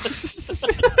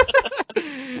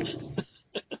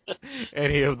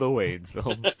 Any of the Wayans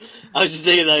films. I was just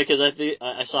thinking that because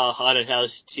I saw a Haunted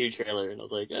House 2 trailer and I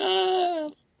was like,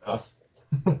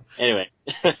 Anyway.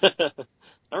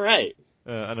 All right.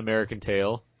 An American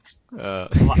Tale.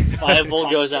 Fievel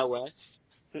Goes Out West.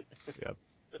 Yeah,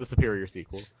 the superior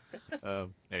sequel.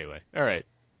 Anyway, all right.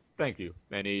 Thank you,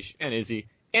 Manish and Izzy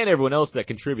and everyone else that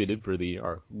contributed for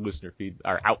our listener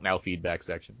our out now feedback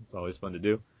section. It's always fun to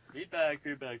do. Feedback.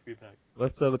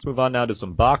 Let's move on now to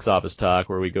some box office talk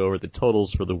where we go over the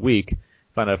totals for the week.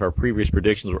 Find out if our previous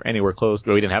predictions were anywhere close.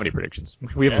 Well, we didn't have any predictions.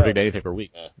 We haven't predicted anything for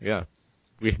weeks. Yeah.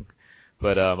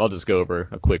 But I'll just go over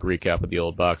a quick recap of the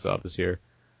old box office here.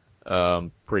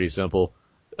 Pretty simple.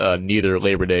 Neither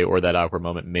Labor Day or That Awkward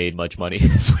Moment made much money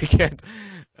this weekend.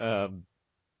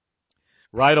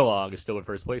 Ride Along is still in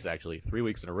first place, actually, 3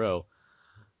 weeks in a row.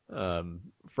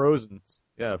 Frozen's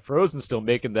still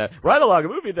making that. Ride Along, a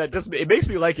movie that it makes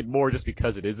me like it more just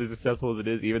because it is as successful as it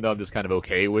is, even though I'm just kind of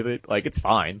okay with it. Like, it's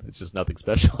fine. It's just nothing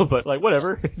special, but like,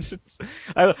 whatever.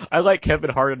 I like Kevin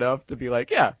Hart enough to be like,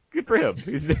 yeah, good for him.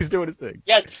 He's doing his thing.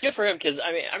 Yeah, it's good for him, because,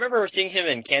 I mean, I remember seeing him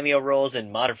in cameo roles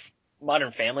in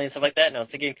Modern Family and stuff like that, and I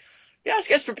was thinking, yeah, this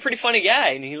guy's a pretty funny guy,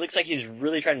 and he looks like he's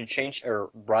really trying to change or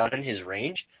broaden his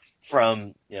range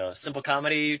from, simple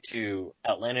comedy to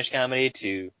outlandish comedy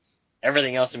to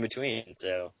everything else in between.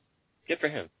 So, good for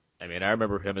him. I mean, I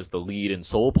remember him as the lead in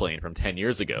Soul Plane from 10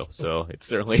 years ago, so it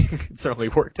certainly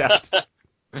worked out.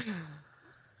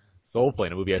 Soul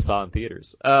Plane, a movie I saw in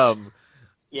theaters.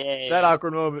 Yay. That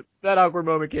awkward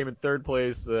moment came in third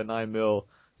place, 9 mil.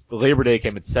 The Labor Day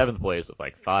came in 7th place with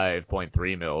like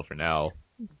 5.3 mil for now,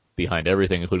 behind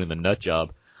everything, including the nut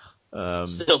job.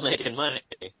 Still making money.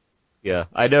 Yeah,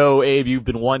 I know, Abe, you've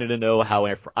been wanting to know how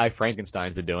I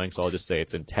Frankenstein's been doing, so I'll just say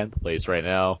it's in 10th place right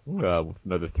now, with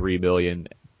another 3 million,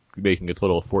 making a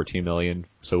total of 14 million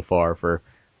so far for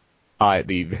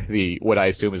the what I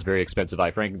assume is very expensive I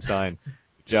Frankenstein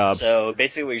job. So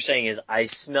basically what you're saying is I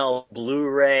smell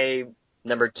Blu-ray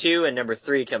number 2 and number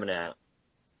 3 coming out.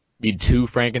 Need 2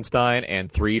 Frankenstein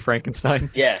and 3 Frankenstein?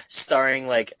 Yeah, starring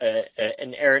like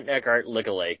an Aaron Eckhart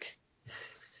lookalike.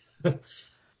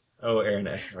 Oh, Aaron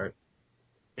Eckhart.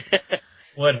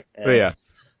 What?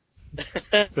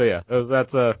 So yeah,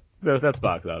 that's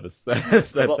box office.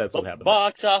 That's what happened.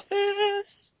 Box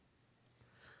office.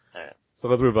 Alright. So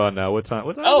let's move on now. What time?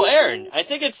 Oh, Aaron, I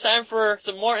think it's time for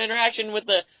some more interaction with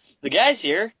the guys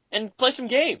here and play some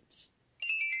games.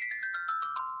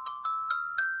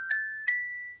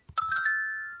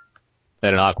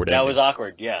 And an awkward ending. That was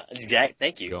awkward, yeah. Exact.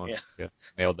 Thank you. Yeah,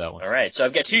 nailed that one. All right, so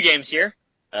I've got 2 games here.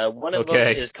 One of them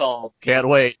is called... Can't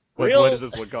wait. What is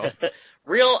this one called?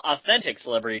 Real Authentic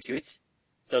Celebrity Tweets.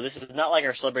 So this is not like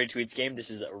our Celebrity Tweets game.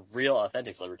 This is a real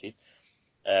authentic celebrity tweets.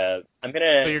 So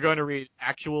you're going to read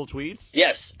actual tweets?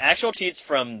 Yes, actual tweets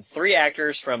from 3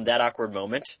 actors from That Awkward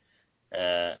Moment.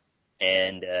 So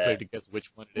you have to guess which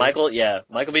one it is?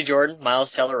 Michael B. Jordan,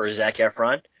 Miles Teller, or Zac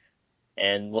Efron.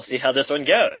 And we'll see how this one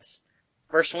goes.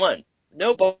 First one.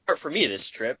 No Bart for me this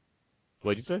trip.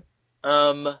 What'd you say?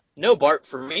 No Bart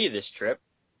for me this trip.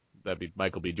 That'd be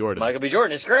Michael B. Jordan. Michael B.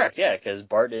 Jordan is correct, yeah, because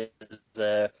Bart is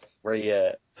where he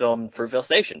filmed Fruitvale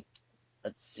Station.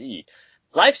 Let's see.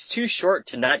 Life's too short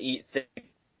to not eat thick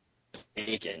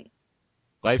bacon.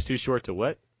 Life's too short to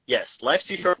what? Yes, life's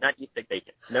too short to not eat thick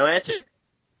bacon. No answer?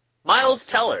 Miles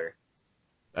Teller.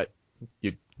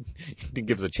 You didn't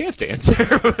give us a chance to answer.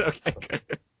 Okay.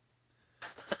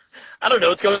 I don't know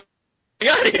what's going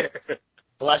on here.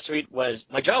 The last tweet was,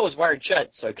 my jaw was wired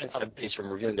shut, so I couldn't stop buddies from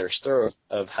revealing their story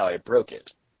of how I broke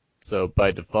it. So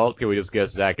by default, can we just guess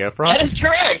Zac Efron? That is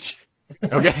correct!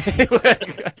 Okay.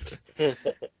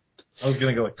 I was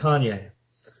going to go with Kanye.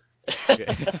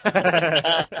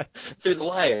 Through the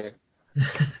wire.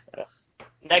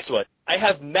 Next one. I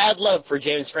have mad love for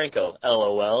James Franco.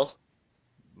 LOL.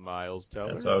 Miles Teller.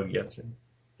 That's what I would get to.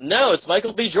 No, it's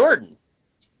Michael B. Jordan.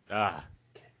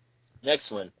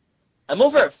 Next one. I'm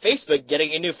over at Facebook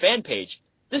getting a new fan page.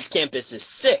 This campus is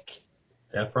sick.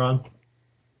 Efron?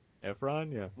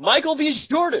 Efron, yeah. Michael B.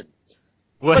 Jordan.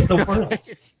 What the world?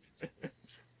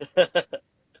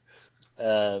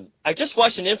 I just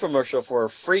watched an infomercial for a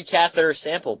free catheter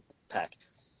sample pack.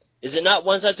 Is it not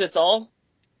one size fits all?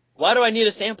 Why do I need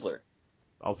a sampler?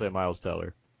 I'll say Miles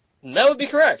Teller. That would be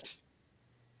correct.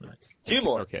 Nice. 2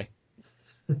 more. Okay.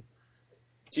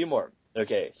 2 more.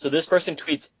 Okay, so this person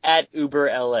tweets at Uber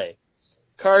LA.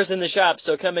 Cars in the shop,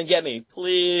 so come and get me,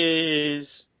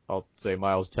 please. I'll say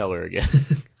Miles Teller again.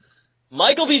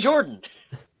 Michael B. Jordan.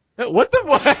 What the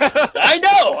what? I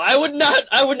know. I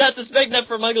would not suspect that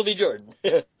from Michael B. Jordan.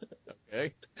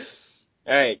 Okay.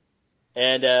 All right,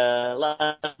 and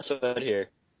last one here.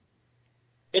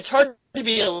 It's hard to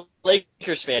be a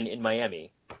Lakers fan in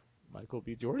Miami. Michael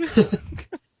B. Jordan.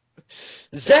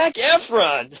 Zac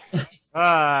Efron.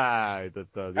 The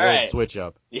old right. switch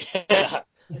up. Yeah.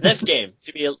 Next game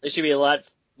should be a lot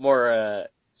more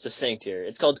succinct here.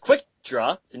 It's called Quick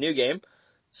Draw. It's a new game.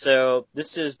 So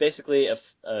this is basically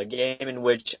a game in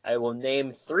which I will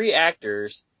name 3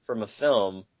 actors from a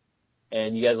film,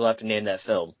 and you guys will have to name that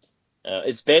film.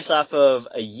 It's based off of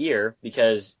a year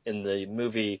because in the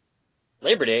movie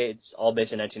Labor Day, it's all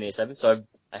based in 1987. So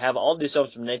I have all these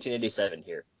films from 1987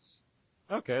 here.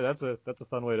 Okay, that's a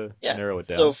fun way to narrow it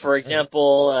down. So for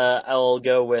example, I'll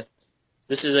go with.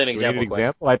 This is an example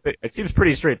question. It seems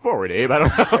pretty straightforward, Abe. I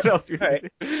don't know what else you All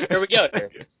right, here we go.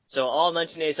 So all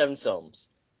 1987 films.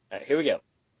 All right, here we go.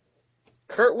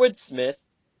 Kurtwood Smith,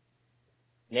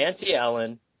 Nancy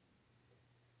Allen,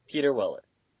 Peter Weller.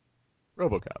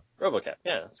 RoboCop.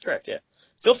 Yeah, that's correct. Yeah.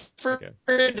 Feel free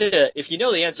to, if you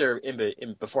know the answer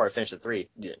before I finish the 3,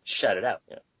 shout it out.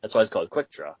 Yeah, that's why it's called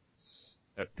Quick Draw.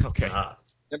 Okay.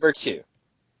 Number 2.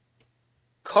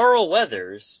 Carl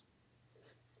Weathers,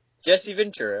 Jesse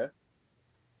Ventura,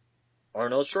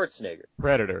 Arnold Schwarzenegger.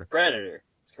 Predator.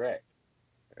 That's correct.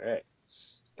 All right.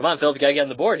 Come on, Philip, you gotta get on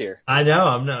the board here. I know,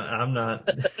 I'm not.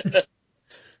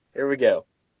 Here we go.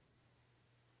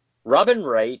 Robin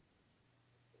Wright,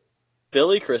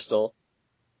 Billy Crystal,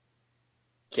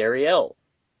 Carrie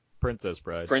Ells. Princess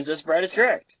Bride. Princess Bride is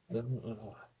correct.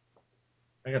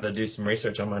 I got to do some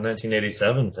research on my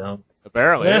 1987 films.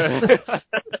 Apparently. Yeah.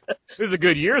 This is a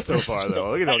good year so far,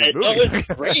 though. Look at all these movies. It was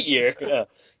a great year. Yeah.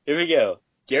 Here we go.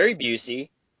 Gary Busey,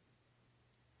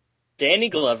 Danny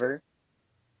Glover,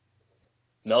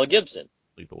 Mel Gibson.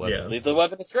 Lethal Weapon. Yeah. Lethal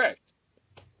Weapon is correct.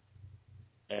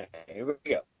 Here we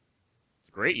go. It's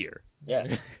a great year.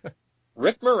 Yeah.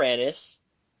 Rick Moranis,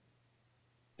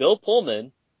 Bill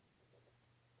Pullman,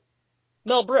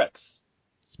 Mel Brooks.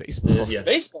 Spaceballs. Yeah.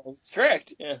 Spaceballs is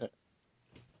correct. Yeah.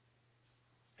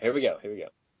 Here we go.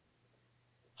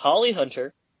 Holly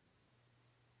Hunter,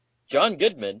 John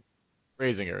Goodman.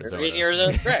 Raising Arizona. Raising Arizona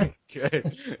is correct. Okay.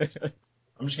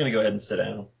 I'm just going to go ahead and sit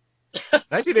down.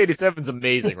 1987 is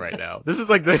amazing right now. This is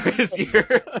like the greatest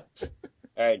year.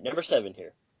 All right, number 7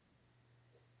 here.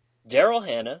 Daryl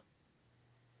Hannah,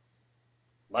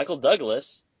 Michael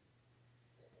Douglas,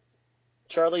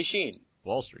 Charlie Sheen.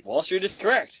 Wall Street. Wall Street is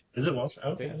correct. Is it Wall Street?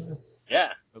 Okay. Yeah.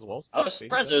 That's Wall Street. I was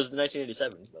surprised it was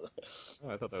 1987. Oh,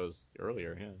 I thought that was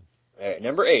earlier, yeah. All right,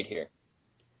 number 8 here.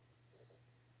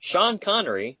 Sean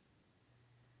Connery,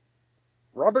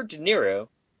 Robert De Niro,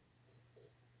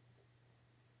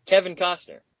 Kevin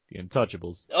Costner. The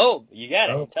Untouchables. Oh, you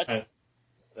got it. Oh, Untouchables.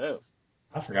 Oh.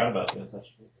 I forgot about the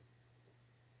Untouchables.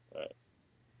 All right.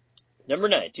 Number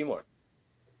 9, 2 more.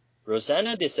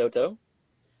 Rosanna DeSoto,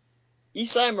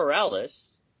 Isai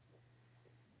Morales,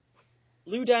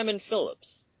 Lou Diamond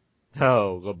Phillips.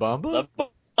 Oh, La Bamba? La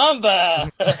Bamba!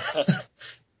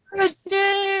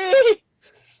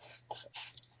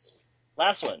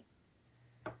 Last one.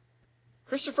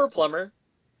 Christopher Plummer,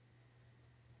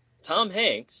 Tom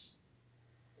Hanks,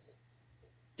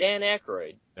 Dan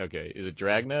Aykroyd. Okay, is it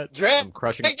Dragnet? I'm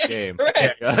crushing the game.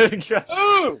 Correct.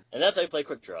 Ooh! And that's how you play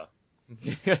Quick Draw.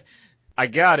 I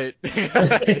got it.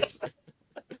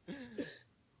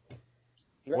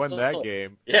 Won that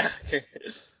game. Yeah.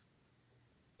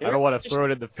 I don't want to throw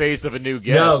it in the face of a new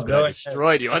guest, but I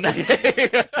destroyed you on that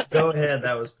game. Go ahead,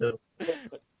 that was Bill.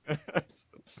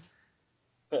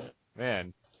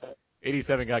 Man,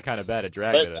 87 got kind of bad at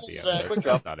Dragnet at the end. Quick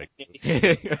That's Draw. not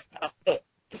exclusive.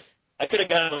 I could have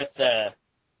gone with,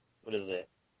 what is it?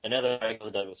 Another Michael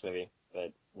Douglas movie,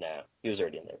 but no, he was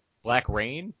already in there. Black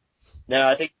Rain? No,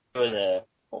 I think it was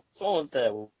someone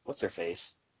with what's her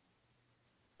face?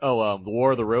 Oh, The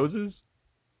War of the Roses?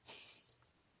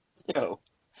 No.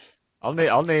 I'll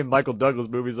name Michael Douglas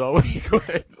movies all week.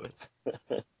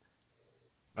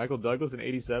 Michael Douglas in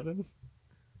 87?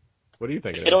 What do you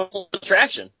think? Fatal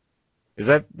Attraction. Is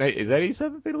that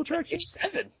 87 Fatal Attraction? That's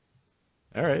 87.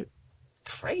 All right. It's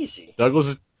crazy.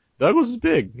 Douglas is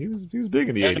big. He was big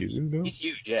in the 80s. You know? He's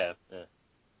huge, yeah.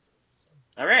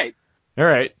 All right. All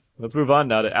right. Let's move on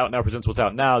now to Out Now Presents What's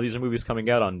Out Now. These are movies coming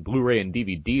out on Blu-ray and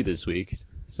DVD this week.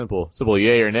 Simple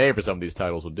yay or nay for some of these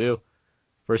titles will do.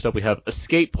 First up, we have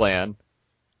Escape Plan,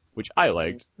 which I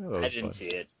liked. I didn't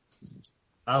see it.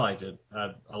 I liked it.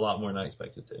 A lot more than I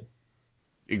expected to.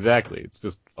 Exactly. It's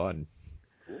just fun.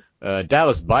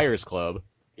 Dallas Buyers Club.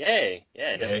 Yay.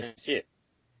 Yeah, I definitely see it.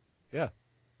 Yeah.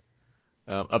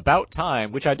 About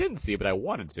Time, which I didn't see, but I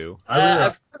wanted to.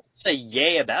 I've heard a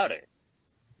yay about it.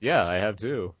 Yeah, I have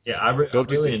too. Yeah, I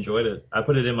really enjoyed it. I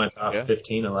put it in my top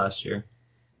 15 of last year.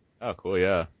 Oh, cool,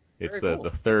 yeah. It's Very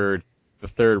the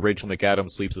third Rachel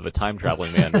McAdams Sleeps of a Time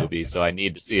Traveling Man movie, so I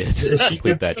need to see it to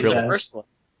complete that The trilogy. first one.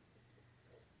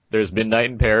 There's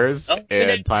Midnight in Paris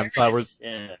and Time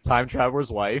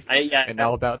Traveler's Wife, and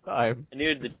Now About Time. I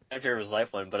knew the Time Traveler's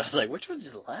Life one, but I was like, which one's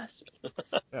the last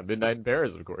one? Yeah, Midnight in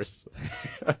Paris, of course.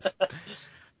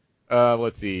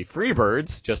 Let's see,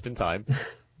 Freebirds, just in time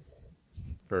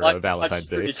for Valentine's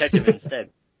Day. True Detective instead.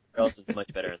 Or else it's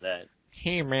much better than that.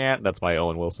 Hey man, that's my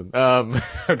Owen Wilson.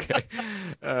 Okay.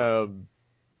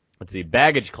 Let's see,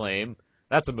 Baggage Claim.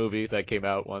 That's a movie that came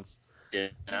out once.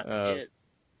 Did not see it.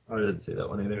 I didn't see that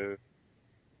one either.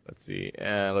 Let's see.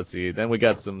 Then we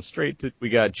got we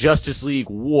got Justice League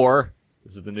War.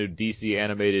 This is the new DC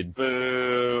animated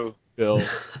Boo. film.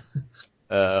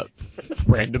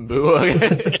 Random boo.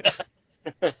 Okay.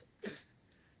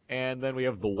 And then we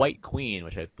have The White Queen,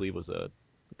 which I believe was a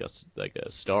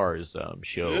Stars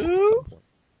show at some point.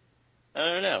 I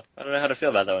don't know how to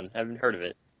feel about that one. I haven't heard of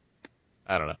it.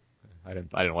 I don't know. I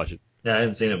didn't watch it. Yeah, I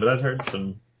hadn't seen it, but I've heard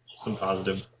some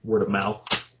positive word of mouth.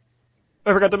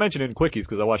 I forgot to mention it in Quickies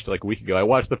because I watched it like a week ago. I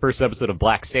watched the first episode of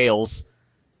Black Sails,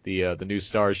 the new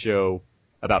Stars show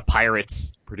about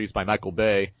pirates, produced by Michael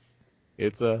Bay.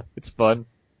 It's fun.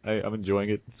 I'm enjoying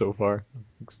it so far.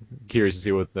 I'm curious to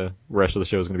see what the rest of the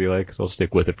show is going to be like, so I'll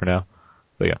stick with it for now.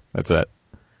 But yeah, that's that.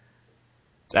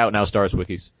 It's out now, Stars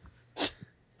Wikis.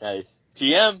 Nice.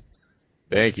 TM.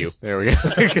 Thank you. There we go.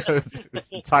 it's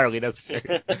entirely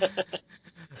necessary.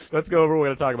 let's go over what we're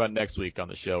going to talk about next week on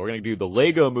the show. We're going to do the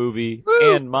Lego Movie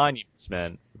and Monuments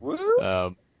Men.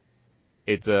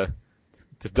 It's a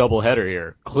double header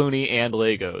here. Clooney and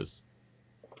Legos.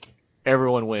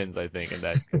 Everyone wins, I think, in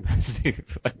that capacity.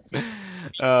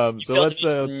 So let's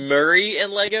Murray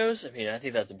and Legos? I mean, I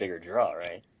think that's a bigger draw,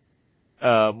 right?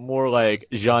 more like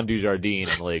Jean Dujardin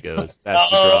and Legos. That's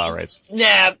the draw, right?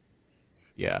 Snap!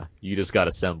 Yeah, you just got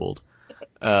assembled.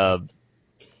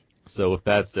 So with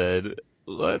that said,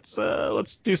 let's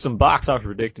do some box office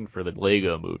predicting for the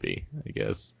Lego Movie, I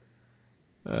guess.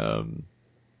 What do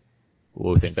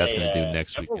we think that's going to do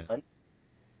next weekend? I'm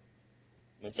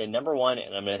going to say number one,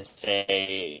 and I'm going to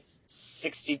say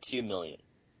 62 million.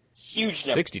 Huge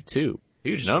number. 62.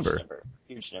 Huge number.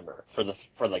 Huge number for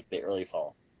the early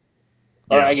fall.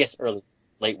 Yeah. Or I guess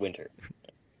late winter.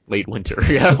 Late winter,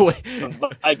 yeah.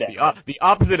 I bet. The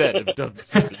opposite end of the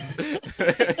season.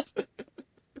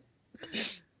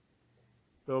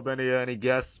 Philip, any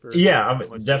guess? Yeah,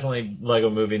 I'm definitely Lego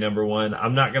Movie number one.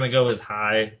 I'm not going to go as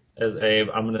high as Abe.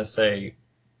 I'm going to say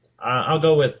I'll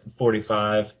go with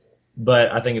 45,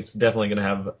 but I think it's definitely going to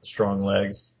have strong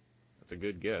legs. That's a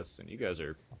good guess, and you guys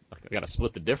are got to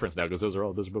split the difference now because those are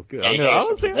both good. I'm going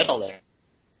to say middle there.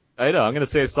 I know. I'm going to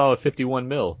say a solid 51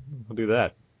 mil. We'll do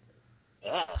that.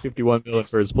 51 mil in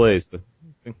first place. I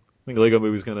think Lego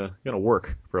Movie's gonna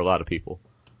work for a lot of people.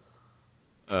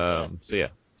 So yeah,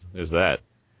 there's that.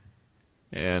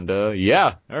 And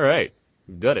yeah, all right,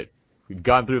 we've done it. We've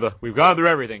gone through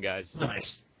everything, guys.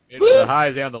 Nice. The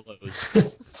highs and the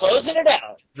lows. Closing it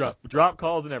out. Drop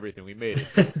calls and everything. We made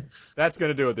it. That's going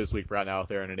to do it this week for Out Now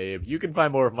with Aaron and Abe. You can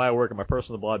find more of my work on my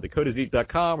personal blog,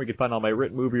 thecodazeek.com, where you can find all my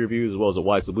written movie reviews, as well as at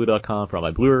wisetheblue.com for all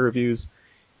my Blu-ray reviews. You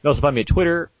can also find me at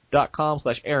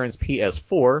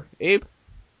twitter.com/AaronsPS4. Abe?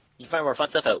 You can find more fun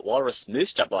stuff at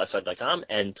walrusmoose.blogspot.com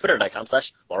and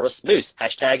twitter.com/walrusmoose.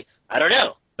 Hashtag, I don't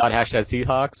know. Not hashtag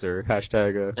Seahawks or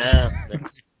hashtag...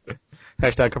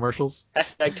 hashtag commercials?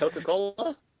 Hashtag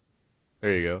Coca-Cola?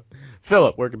 There you go.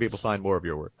 Philip, where can people find more of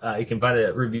your work? You can find it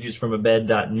at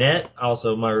reviewsfromabed.net.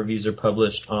 Also, my reviews are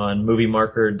published on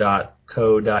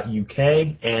moviemarker.co.uk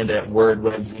and at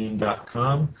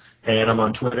wordwebzine.com. And I'm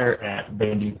on Twitter at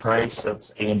BandyPrice.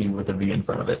 That's Andy with a V in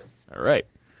front of it. All right.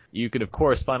 You can, of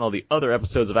course, find all the other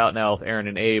episodes of Out Now with Aaron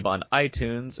and Abe on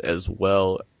iTunes, as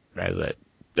well as at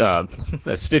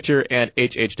Stitcher and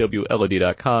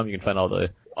hhwlod.com. You can find all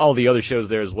the other shows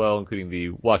there as well, including the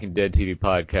Walking Dead TV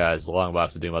podcast, Long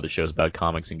Box of Doom, other shows about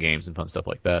comics and games and fun stuff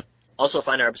like that. Also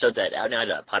find our episodes at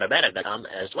outnow.podomatic.com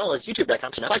as well as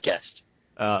youtube.com/podcast.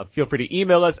 Feel free to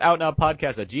email us,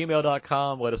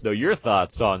 outnowpodcast@gmail.com. Let us know your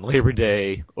thoughts on Labor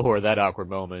Day or that awkward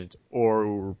moment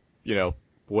or,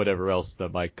 whatever else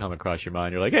that might come across your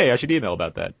mind. You're like, hey, I should email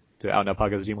about that to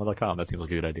outnowpodcast@gmail.com. That seems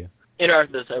like a good idea.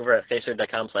 Interact with us over at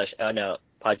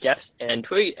facebook.com/outnowpodcast and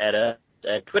tweet at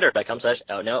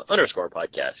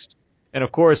twitter.com/outnow_podcast. And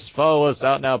of course, follow us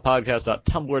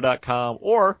outnowpodcast.tumblr.com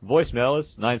or voicemail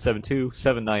us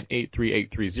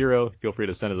 972-798-3830. Feel free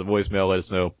to send us a voicemail. Let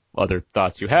us know other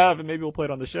thoughts you have, and maybe we'll play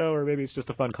it on the show, or maybe it's just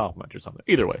a fun compliment or something.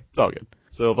 Either way, it's all good.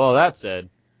 So with all that said,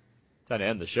 time to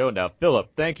end the show now. Philip,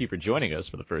 thank you for joining us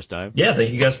for the first time. Yeah,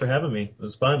 thank you guys for having me. It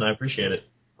was fun. I appreciate it.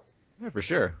 Yeah, for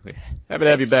sure. Happy to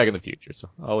have you back in the future. So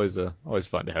always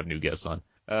fun to have new guests on.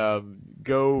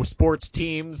 Go sports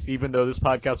teams, even though this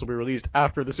podcast will be released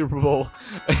after the Super Bowl.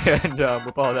 And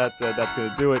with all that said, that's going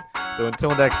to do it. So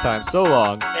until next time, so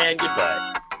long. And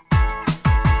goodbye.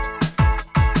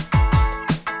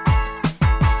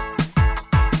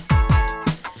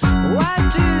 Why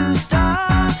do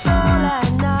stars fall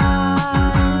at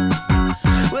night?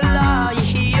 Well, are you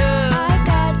here? I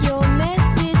got your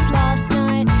message last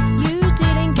night. You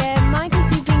didn't get mine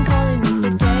 'cause you've been calling me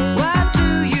for days. Why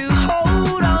do you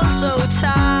hold on so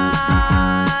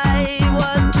tight?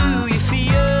 What do you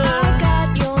fear? I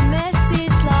got your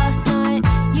message last night.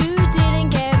 You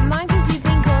didn't get mine 'cause you've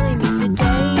been calling me for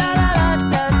days. Da da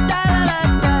da da da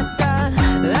da da da da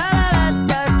da da da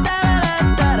da da da.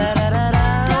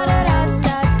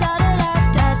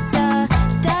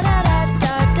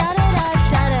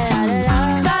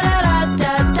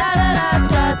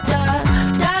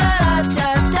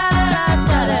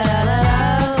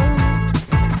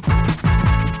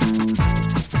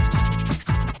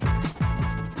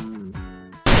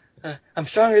 I'm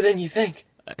stronger than you think.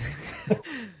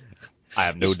 I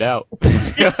have no doubt.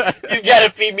 You've got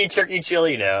to feed me turkey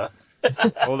chili now.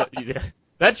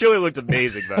 That chili looked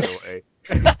amazing, by the way.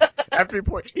 After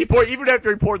even after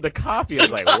he poured the coffee, I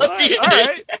was like, what? All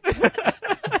right.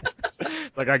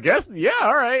 It's like, I guess, yeah,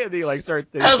 all right. And he started.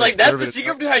 I was like, that's the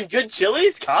secret behind good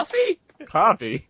chilies? Coffee? Coffee?